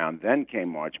came around, then came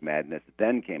March Madness,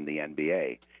 then came the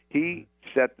NBA. He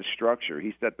set the structure.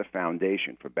 He set the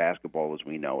foundation for basketball as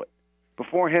we know it.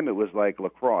 Before him, it was like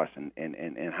lacrosse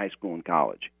in high school and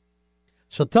college.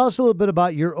 So tell us a little bit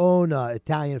about your own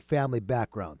Italian family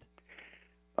background.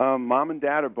 Mom and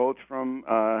Dad are both from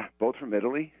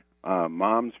Italy.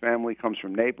 Mom's family comes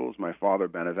from Naples. My father,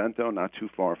 Benevento, not too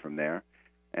far from there.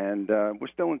 And we're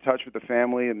still in touch with the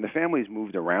family, and the family's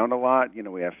moved around a lot. You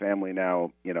know, we have family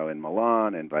now, you know, in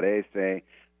Milan and Varese,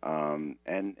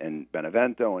 and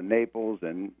Benevento and Naples,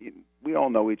 and we all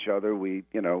know each other. We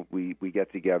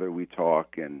get together, we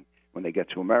talk, and when they get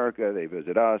to America, they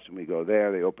visit us, and we go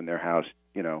there. They open their house,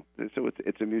 you know. So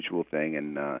it's a mutual thing,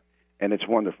 and it's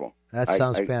wonderful. That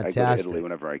sounds fantastic. I go to Italy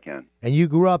whenever I can. And you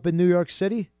grew up in New York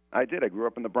City? I did. I grew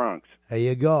up in the Bronx. There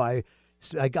you go.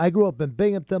 I grew up in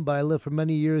Binghamton, but I lived for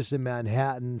many years in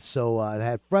Manhattan, so I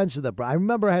had friends in the Bronx. I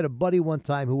remember I had a buddy one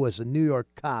time who was a New York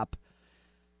cop,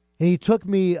 and he took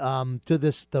me to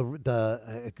this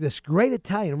great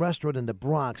Italian restaurant in the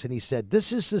Bronx, and he said,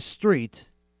 "This is the street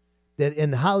that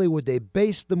in Hollywood they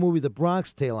based the movie The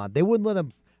Bronx Tale on. They wouldn't let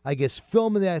them, I guess,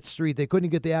 film in that street. They couldn't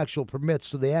get the actual permits,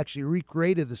 so they actually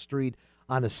recreated the street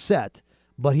on a set."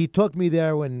 But he took me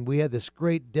there when we had this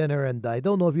great dinner, and I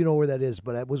don't know if you know where that is,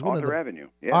 but it was one of the Arthur Avenue.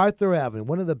 Yeah. Arthur Avenue,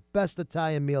 one of the best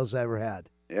Italian meals I ever had.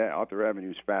 Yeah, Arthur Avenue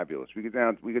is fabulous. We go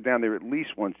down there at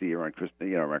least once a year around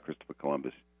Christopher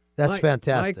Columbus. That's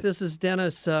fantastic. Mike, this is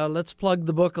Dennis. Let's plug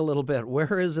the book a little bit.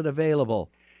 Where is it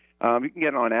available? You can get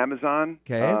it on Amazon.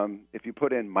 Okay. If you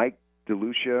put in Mike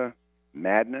DeLucia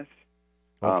Madness,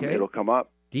 Okay. It'll come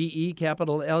up. DE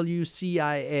capital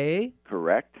LUCIA.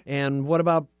 Correct. And what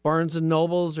about Barnes and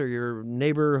Nobles or your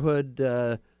neighborhood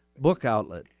book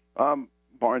outlet?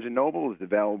 Barnes and Noble is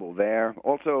available there.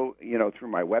 Also, you know, through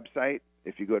my website.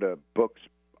 If you go to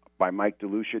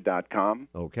books.MikeDeLucia.com.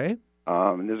 Okay.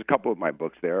 And there's a couple of my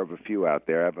books there. I have a few out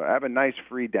there. I have a nice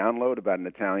free download about an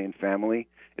Italian family.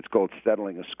 It's called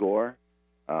Settling a Score.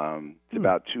 It's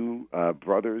about two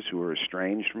brothers who are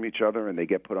estranged from each other, and they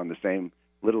get put on the same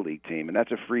Little League team, and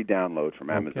that's a free download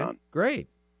from Amazon. Okay. Great.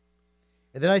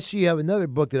 And then I see you have another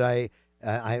book that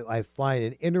I find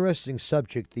an interesting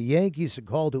subject. The Yankees are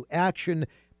called to action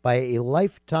by a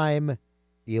lifetime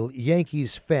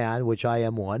Yankees fan, which I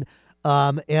am one.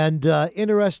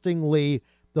 Interestingly,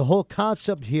 the whole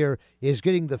concept here is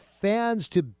getting the fans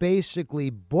to basically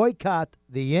boycott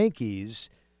the Yankees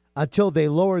until they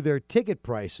lower their ticket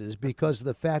prices because of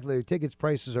the fact that their ticket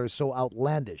prices are so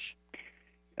outlandish.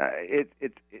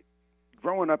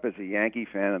 Growing up as a Yankee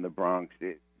fan in the Bronx,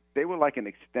 they were like an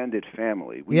extended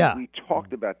family. We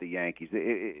talked about the Yankees.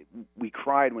 We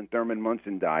cried when Thurman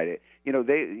Munson died. Joe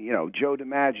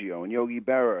DiMaggio and Yogi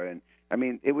Berra, and I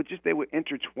mean, they were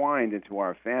intertwined into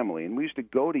our family. And we used to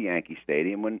go to Yankee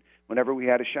Stadium whenever we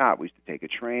had a shot. We used to take a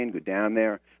train, go down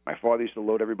there. My father used to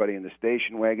load everybody in the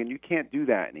station wagon. You can't do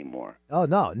that anymore. Oh,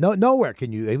 no, nowhere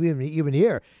can you, even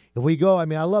here. If we go, I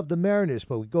mean, I love the Mariners,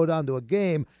 but we go down to a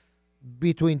game,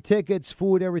 between tickets,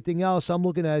 food, everything else, I'm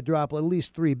looking at a drop at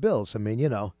least $3. I mean, you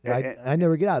know, I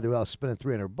never get out of there without spending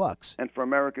 $300. And for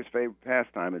America's favorite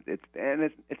pastime,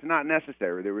 it's not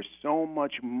necessary. There is so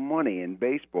much money in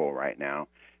baseball right now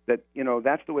that, you know,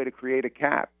 that's the way to create a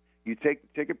cap. You take the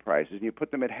ticket prices and you put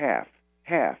them at half.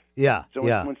 Yeah. So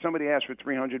when somebody asks for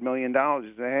 $300 million,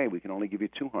 you say, hey, we can only give you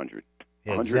 $200,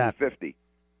 exactly. $150.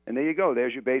 And there you go.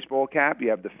 There's your baseball cap. You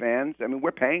have the fans. I mean,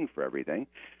 we're paying for everything.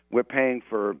 We're paying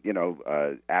for,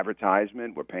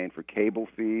 advertisement. We're paying for cable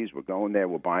fees. We're going there.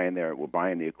 We're buying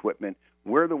the equipment.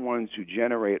 We're the ones who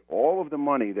generate all of the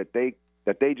money that they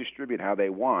distribute how they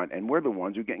want, and we're the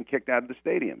ones who are getting kicked out of the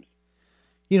stadiums.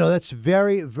 You know, that's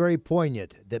very, very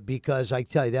poignant, because I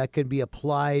tell you, that can be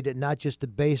applied not just to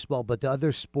baseball but to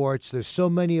other sports. There's so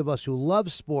many of us who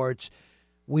love sports.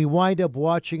 We wind up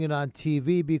watching it on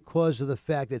TV because of the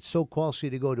fact that it's so costly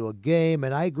to go to a game,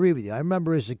 and I agree with you. I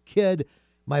remember as a kid,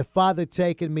 my father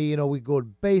taking me, we go to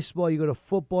baseball, you go to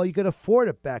football, you could afford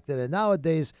it back then. And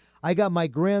nowadays, I got my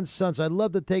grandsons. I'd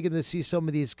love to take them to see some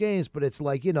of these games, but it's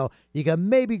like, you can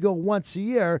maybe go once a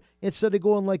year instead of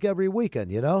going like every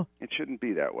weekend, It shouldn't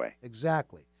be that way.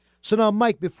 Exactly. So now,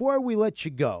 Mike, before we let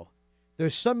you go,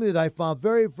 there's something that I found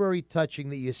very, very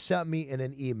touching that you sent me in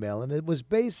an email, and it was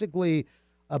basically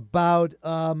about,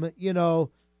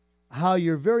 how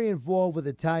you're very involved with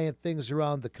Italian things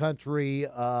around the country.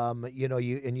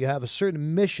 You have a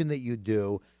certain mission that you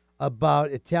do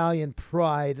about Italian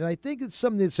pride, and I think it's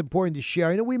something that's important to share.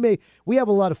 I know we have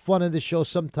a lot of fun on the show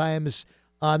sometimes,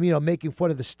 making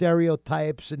fun of the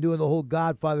stereotypes and doing the whole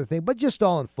Godfather thing, but just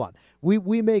all in fun.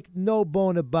 We make no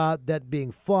bone about that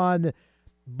being fun,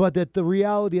 but that the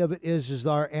reality of it is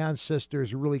our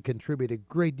ancestors really contributed a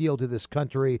great deal to this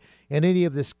country, and any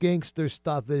of this gangster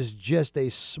stuff is just a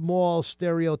small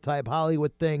stereotype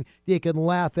Hollywood thing they can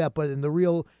laugh at, but in the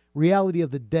real reality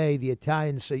of the day, the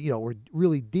Italians, were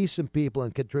really decent people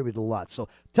and contributed a lot. So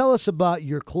tell us about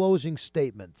your closing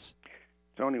statements.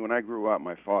 Tony, when I grew up,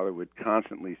 my father would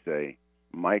constantly say,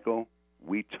 Michael,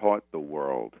 we taught the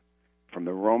world. From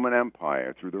the Roman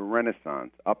Empire through the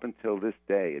Renaissance up until this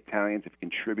day, Italians have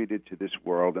contributed to this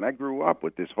world, and I grew up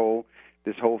with this whole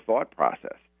thought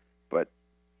process. But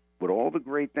with all the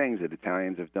great things that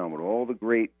Italians have done, with all the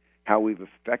great how we've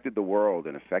affected the world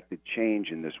and affected change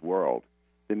in this world,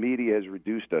 the media has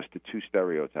reduced us to two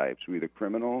stereotypes: we're either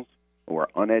criminals or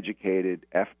uneducated,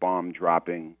 F-bomb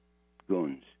dropping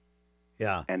goons.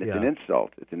 Yeah, and it's an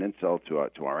insult. It's an insult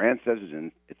to our ancestors,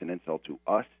 and it's an insult to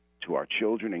us, to our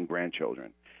children and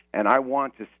grandchildren. And I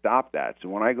want to stop that. So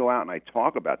when I go out and I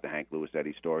talk about the Hank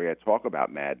Luisetti story, I talk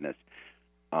about madness,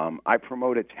 I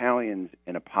promote Italians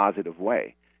in a positive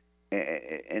way.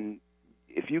 And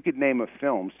if you could name a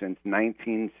film since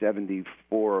 1974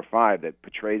 or 5 that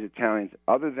portrays Italians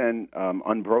other than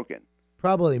Unbroken,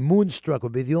 probably Moonstruck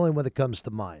would be the only one that comes to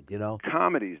mind,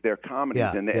 Comedies, they're comedies,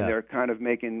 and they're kind of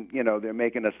making, they're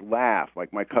making us laugh,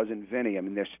 like My Cousin Vinny. I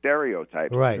mean, they're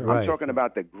stereotypes. Right. I'm talking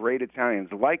about the great Italians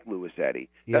like Luisetti.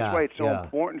 That's why it's so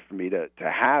important for me to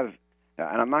have,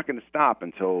 and I'm not going to stop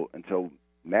until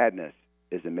Madness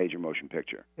is a major motion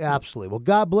picture. Absolutely. Well,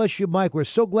 God bless you, Mike. We're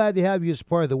so glad to have you as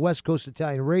part of the West Coast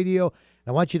Italian Radio.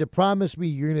 I want you to promise me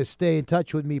you're going to stay in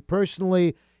touch with me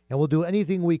personally, and we'll do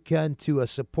anything we can to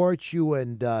support you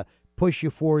and push you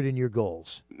forward in your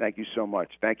goals. Thank you so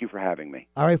much. Thank you for having me.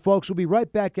 All right, folks, we'll be right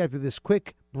back after this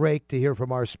quick break to hear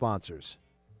from our sponsors.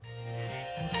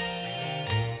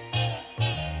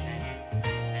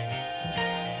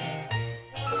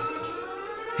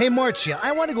 Hey, Marzia,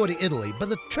 I want to go to Italy, but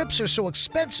the trips are so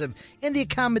expensive and the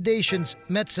accommodations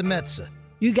mezza.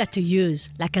 You got to use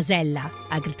La Casella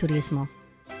Agriturismo.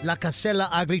 La Casella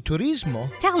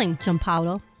Agriturismo? Tell him,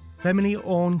 Gianpaolo.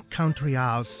 Family-owned country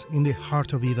house in the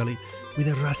heart of Italy with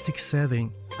a rustic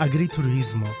setting.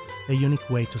 Agriturismo, a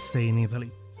unique way to stay in Italy.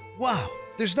 Wow,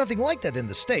 there's nothing like that in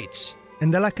the States.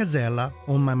 And the La Casella,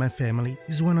 owned by my family,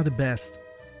 is one of the best.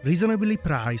 Reasonably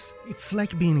priced, it's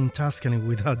like being in Tuscany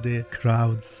without the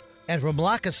crowds. And from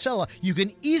La Casella, you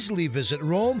can easily visit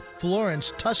Rome,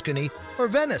 Florence, Tuscany, or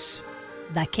Venice.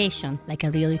 Vacation like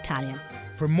a real Italian.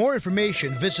 For more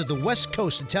information, visit the West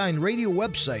Coast Italian Radio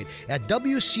website at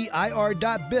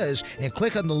WCIR.biz and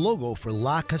click on the logo for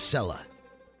La Casella.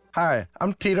 Hi,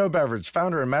 I'm Tito Beveridge,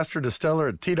 founder and master distiller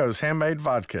at Tito's Handmade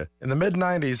Vodka. In the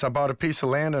mid-'90s, I bought a piece of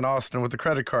land in Austin with a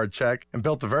credit card check and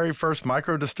built the very first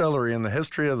micro distillery in the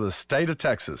history of the state of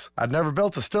Texas. I'd never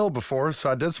built a still before,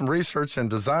 so I did some research and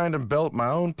designed and built my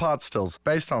own pot stills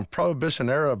based on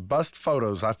Prohibition-era bust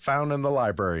photos I found in the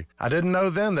library. I didn't know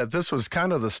then that this was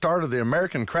kind of the start of the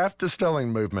American craft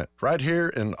distilling movement, right here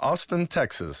in Austin,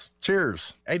 Texas.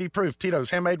 Cheers. 80 proof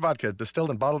Tito's Handmade Vodka, distilled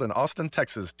and bottled in Austin,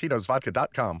 Texas.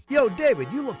 Tito'sVodka.com. Yo, David,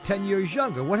 you look 10 years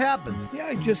younger. What happened? Yeah,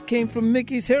 I just came from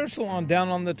Mickey's Hair Salon down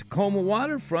on the Tacoma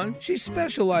waterfront. She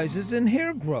specializes in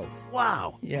hair growth.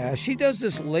 Wow. Yeah, she does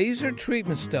this laser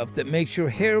treatment stuff that makes your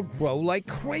hair grow like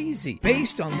crazy,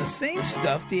 based on the same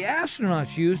stuff the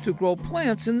astronauts use to grow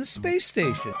plants in the space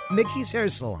station. Mickey's Hair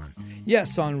Salon.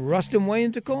 Yes, on Ruston Way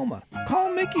in Tacoma.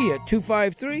 Call Mickey at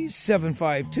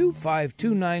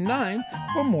 253-752-5299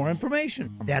 for more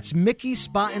information. That's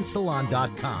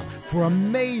MickeySpaandSalon.com for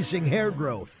amazing hair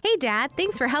growth. Hey, Dad,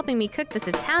 thanks for helping me cook this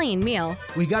Italian meal.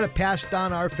 We got to pass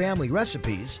down our family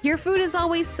recipes. Your food is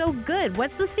always so good.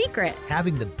 What's the secret?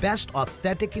 Having the best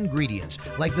authentic ingredients,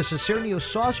 like the Cicernio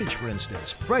sausage, for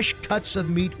instance. Fresh cuts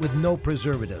of meat with no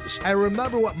preservatives. I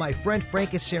remember what my friend Frank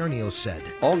Cicernio said.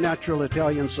 All natural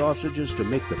Italian sausages to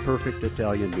make the perfect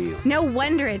Italian meal. No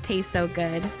wonder it tastes so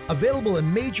good. Available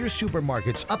in major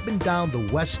supermarkets up and down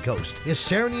the West Coast.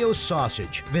 Cicernio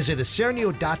sausage. Visit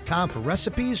Cicernio.com for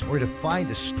recipes or to find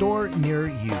a store near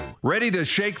you. Ready to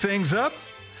shake things up?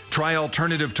 Try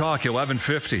Alternative Talk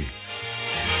 1150.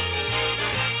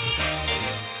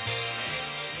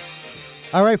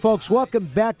 All right, folks, welcome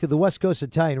back to the West Coast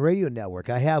Italian Radio Network.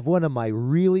 I have one of my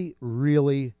really,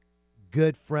 really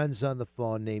good friends on the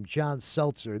phone named John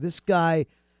Seltzer. This guy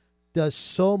does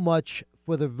so much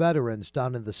for the veterans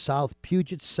down in the South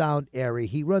Puget Sound area.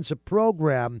 He runs a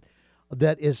program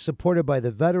that is supported by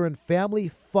the Veteran Family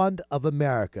Fund of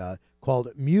America called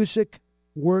Music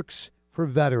Works for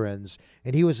Veterans,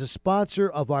 and he was a sponsor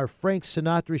of our Frank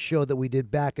Sinatra show that we did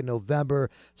back in November.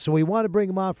 So we want to bring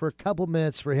him on for a couple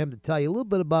minutes for him to tell you a little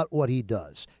bit about what he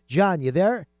does. John, you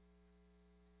there?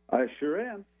 I sure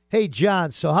am. Hey,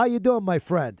 John. So how you doing, my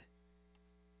friend?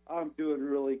 I'm doing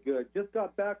really good. Just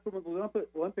got back from the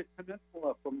Olympic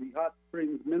Peninsula from the Hot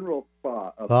Springs Mineral Spa.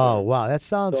 Up Oh, there. wow. That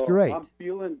sounds So great. I'm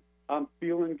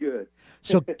feeling good.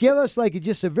 So give us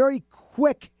just a very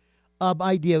quick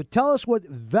idea. Tell us what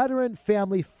Veteran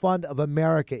Family Fund of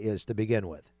America is to begin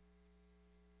with.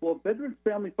 Well, Veterans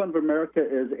Family Fund of America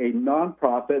is a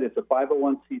nonprofit. It's a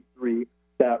 501c3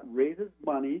 that raises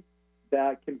money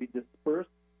that can be dispersed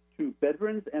to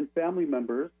veterans and family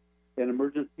members in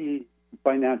emergency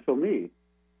financial need.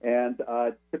 And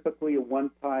typically a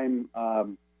one-time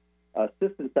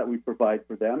assistance that we provide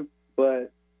for them.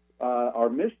 But our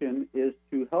mission is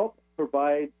to help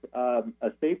provide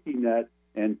a safety net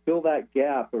and fill that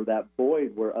gap or that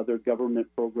void where other government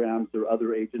programs or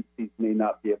other agencies may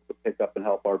not be able to pick up and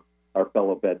help our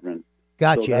fellow veterans.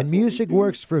 Gotcha. So And Music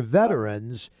Works for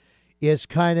Veterans is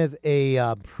kind of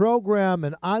a program,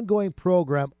 an ongoing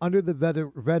program under the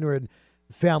Veteran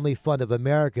Family Fund of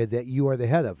America that you are the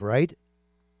head of, right?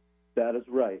 That is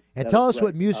right. And That tell is us right.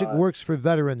 what Music Works for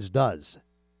Veterans does.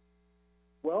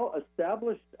 Well,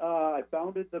 I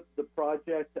founded the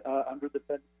project under the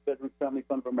Veterans Family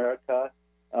Fund of America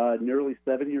nearly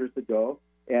 7 years ago.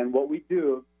 And what we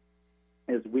do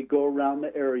is we go around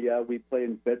the area. We play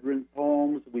in veterans'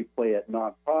 homes. We play at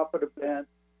nonprofit events.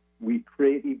 We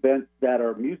create events that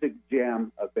are music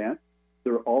jam events.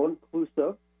 They're all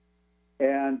inclusive.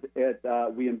 And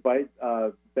we invite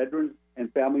veterans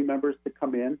and family members to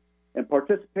come in and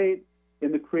participate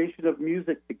in the creation of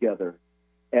music together.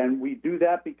 And we do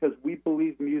that because we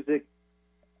believe music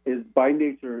is by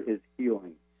nature is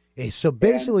healing. Hey, so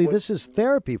basically, this is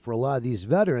therapy for a lot of these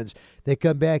veterans. They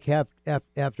come back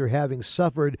after having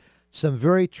suffered some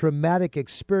very traumatic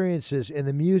experiences, in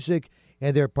the music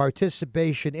and their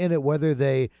participation in it, whether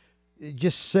they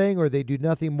just sing or they do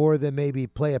nothing more than maybe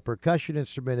play a percussion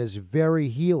instrument, is very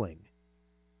healing.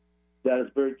 That is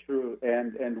very true,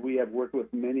 and we have worked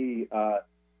with many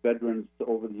veterans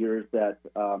over the years that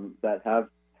have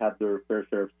had their fair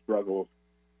share of struggles,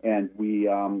 and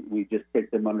we just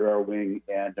take them under our wing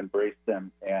and embrace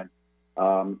them. And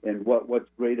what's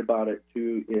great about it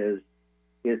too is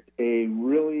it's a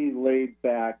really laid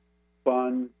back,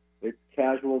 fun, it's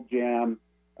casual jam.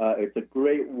 It's a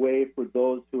great way for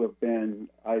those who have been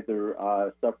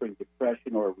either suffering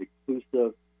depression or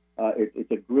reclusive.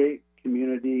 It's a great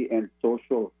community and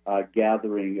social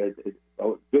gathering. It's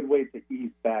a good way to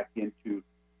ease back into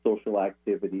social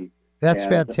activity. That's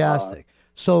fantastic.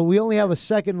 So we only have a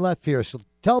second left here. So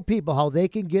tell people how they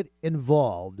can get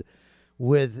involved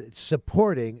with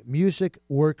supporting Music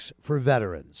Works for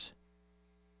Veterans.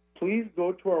 Please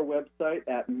go to our website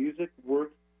at Music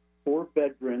Works for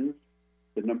Veterans,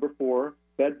 the number 4,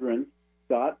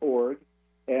 veterans.org.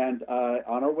 And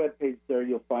on our webpage there,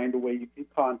 you'll find a way you can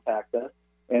contact us.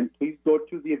 And please go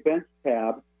to the events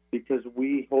tab because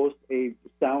we host a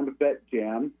Sound Vet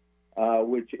Jam,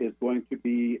 which is going to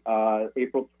be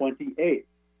April 28th.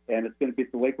 And it's going to be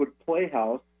at the Lakewood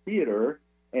Playhouse Theater.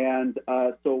 And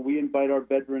so we invite our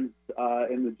veterans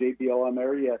in the JBLM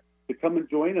area to come and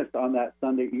join us on that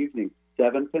Sunday evening,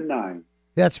 7 to 9.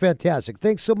 That's fantastic.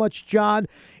 Thanks so much, John.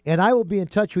 And I will be in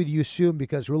touch with you soon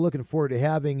because we're looking forward to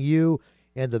having you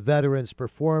and the veterans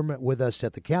perform with us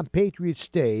at the Camp Patriot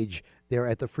stage there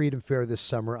at the Freedom Fair this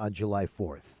summer on July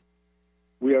 4th.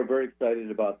 We are very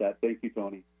excited about that. Thank you,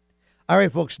 Tony. All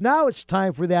right, folks, now it's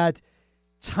time for that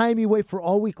time you wait for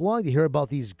all week long to hear about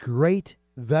these great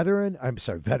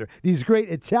these great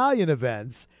Italian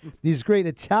events,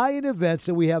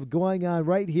 that we have going on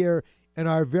right here in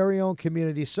our very own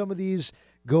community. Some of these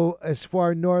go as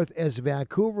far north as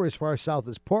Vancouver, as far south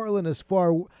as Portland, as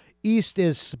far east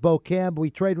as Spokane. But we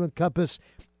try to encompass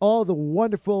all the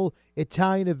wonderful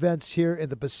Italian events here in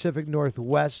the Pacific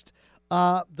Northwest.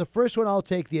 The first one I'll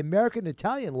take, the American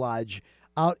Italian Lodge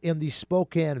out in the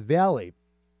Spokane Valley,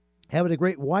 having a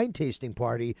great wine tasting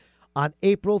party on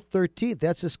April 13th.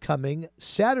 That's this coming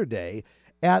Saturday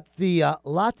at the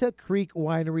Latta Creek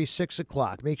Winery, 6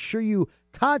 o'clock. Make sure you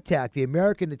contact the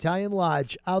American Italian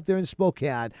Lodge out there in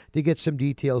Spokane to get some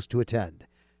details to attend.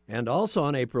 And also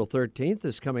on April 13th,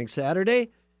 this coming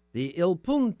Saturday, the Il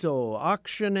Punto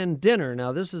Auction and Dinner.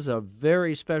 Now, this is a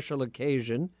very special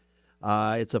occasion.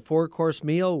 It's a 4-course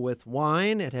meal with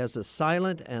wine. It has a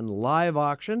silent and live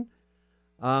auction.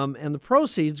 And the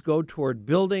proceeds go toward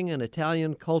building an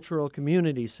Italian cultural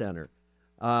community center.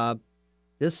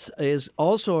 This is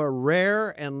also a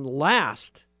rare and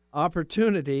last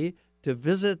opportunity to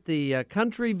visit the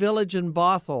Country Village in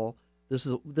Bothell.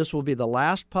 This will be the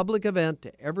last public event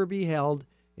to ever be held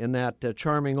in that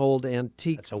charming old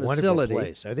antique That's a facility. wonderful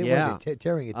place. Are they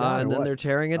tearing it down? And or then what? they're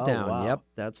tearing it down. Wow. Yep,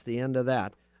 that's the end of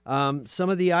that. Some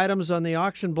of the items on the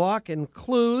auction block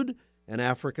include an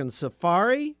African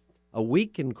safari, a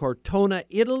week in Cortona,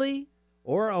 Italy,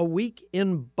 or a week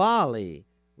in Bali.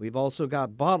 We've also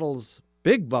got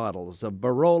big bottles of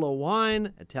Barolo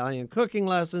wine, Italian cooking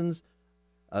lessons,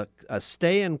 a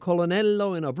stay in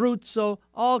Colonello in Abruzzo,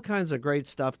 all kinds of great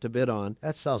stuff to bid on.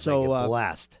 That sounds like a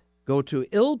blast. Go to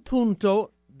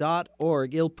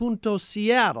ilpunto.org,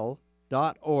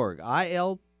 ilpuntoseattle.org,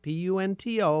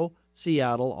 ILPUNTO,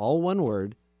 Seattle, all one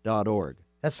word, .org.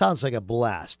 That sounds like a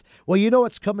blast. Well, you know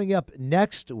what's coming up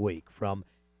next week from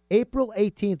April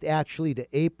 18th actually to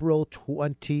April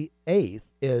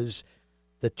 28th is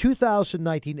the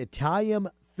 2019 Italian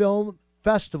Film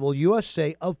Festival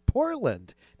USA of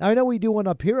Portland. Now, I know we do one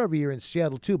up here every year in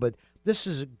Seattle, too, but this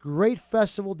is a great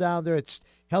festival down there. It's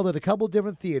held at a couple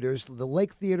different theaters, the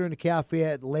Lake Theater and the Cafe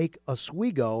at Lake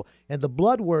Oswego and the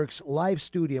Bloodworks Live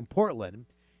Studio in Portland.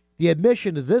 The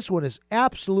admission to this one is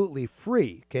absolutely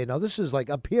free. Okay, now this is like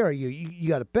up here, you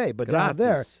got to pay, but down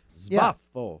there,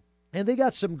 Sbaffo. And they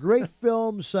got some great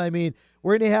films. I mean,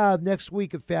 we're going to have next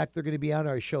week, in fact, they're going to be on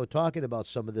our show talking about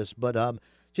some of this, but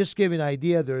just to give you an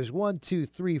idea, there's 1, 2,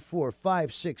 3, 4,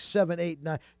 5, 6, 7, 8,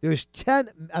 9. There's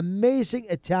 10 amazing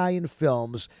Italian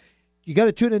films. You got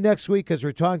to tune in next week because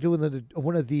we're talking to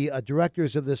one of the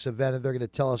directors of this event, and they're going to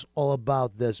tell us all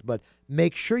about this. But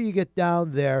make sure you get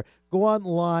down there. Go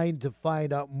online to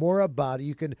find out more about it.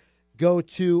 You can go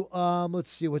to,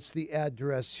 let's see, what's the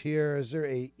address here? Is there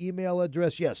an email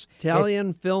address? Yes.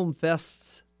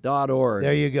 ItalianFilmFests.org.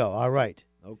 There you go. All right.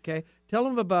 Okay. Tell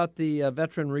them about the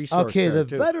Veteran Resource Okay, Fair, the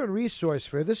too. Veteran Resource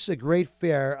Fair. This is a great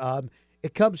fair.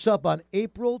 It comes up on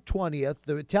April 20th.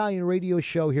 The Italian radio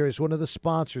show here is one of the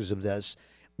sponsors of this.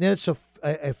 And it's a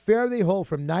fair they hold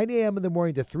from 9 a.m. in the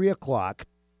morning to 3 o'clock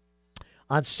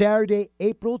on Saturday,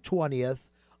 April 20th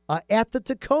at the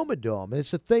Tacoma Dome. And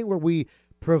it's a thing where we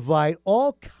provide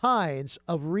all kinds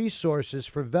of resources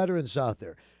for veterans out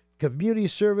there. Community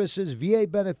services, VA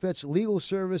benefits, legal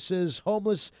services,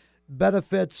 homeless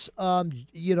benefits,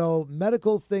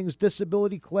 medical things,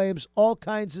 disability claims, all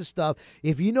kinds of stuff.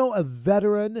 If you know a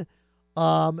veteran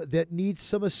that needs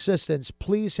some assistance,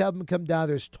 please have them come down.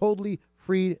 There's totally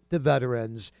free to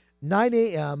veterans, 9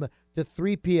 a.m. to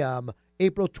 3 p.m.,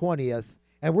 April 20th.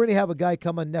 And we're going to have a guy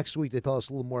come on next week to tell us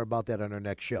a little more about that on our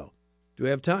next show. Do we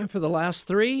have time for the last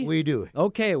three? We do.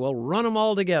 Okay, we'll run them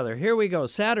all together. Here we go.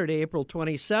 Saturday, April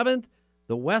 27th,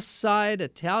 the West Side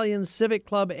Italian Civic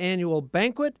Club Annual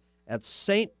Banquet at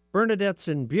St. Bernadette's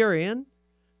in Burien.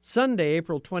 Sunday,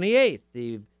 April 28th,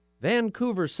 the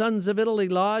Vancouver Sons of Italy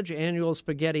Lodge Annual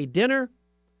Spaghetti Dinner.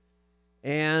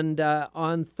 And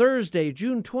on Thursday,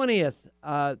 June 20th,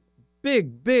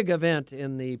 big event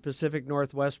in the Pacific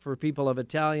Northwest for people of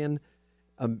Italian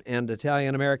and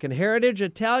Italian-American heritage,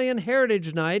 Italian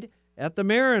Heritage Night at the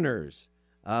Mariners.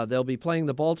 They'll be playing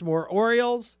the Baltimore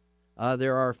Orioles.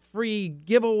 There are free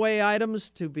giveaway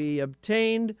items to be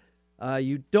obtained.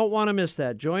 You don't want to miss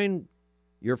that. Join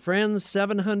your friends,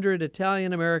 700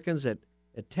 Italian Americans at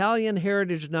Italian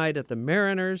Heritage Night at the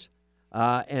Mariners,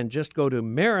 and just go to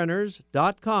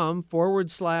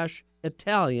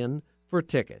mariners.com/Italian for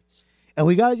tickets. And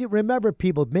we got to remember,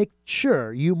 people, make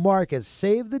sure you mark and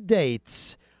save the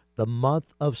dates the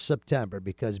month of September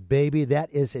because, baby,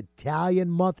 that is Italian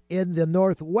month in the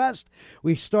Northwest.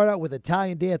 We start out with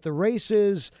Italian Day at the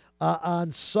Races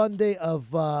on Sunday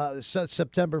of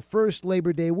September 1st,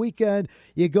 Labor Day weekend.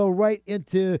 You go right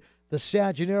into the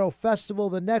San Gennaro Festival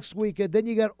the next weekend. Then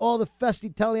you got all the Festa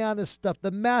Italiana stuff,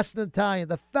 the Mass in Italian,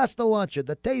 the Festa Luncheon,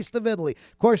 the Taste of Italy.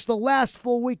 Of course, the last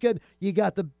full weekend, you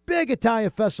got the big Italian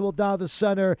festival down the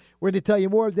center. We're going to tell you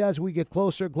more of that as we get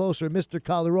closer and closer. Mr.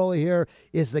 Calarola here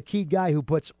is the key guy who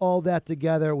puts all that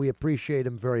together. We appreciate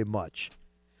him very much.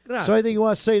 Grazie. So anything you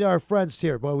want to say to our friends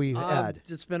here while we add?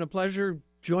 It's been a pleasure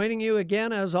joining you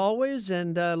again, as always,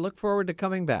 and look forward to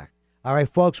coming back. All right,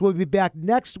 folks, we'll be back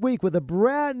next week with a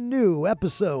brand new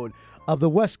episode of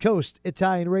the West Coast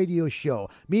Italian Radio Show.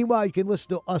 Meanwhile, you can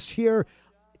listen to us here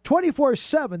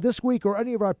 24/7 this week or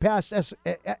any of our past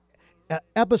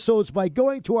episodes by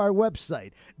going to our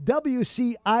website,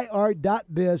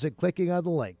 WCIR.biz, and clicking on the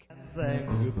link. Then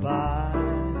goodbye.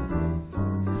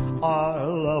 Our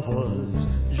love was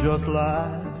just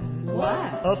like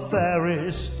a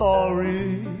fairy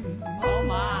story. Oh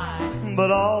my! But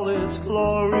all its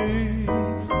glory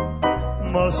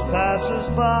must pass us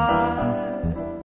by.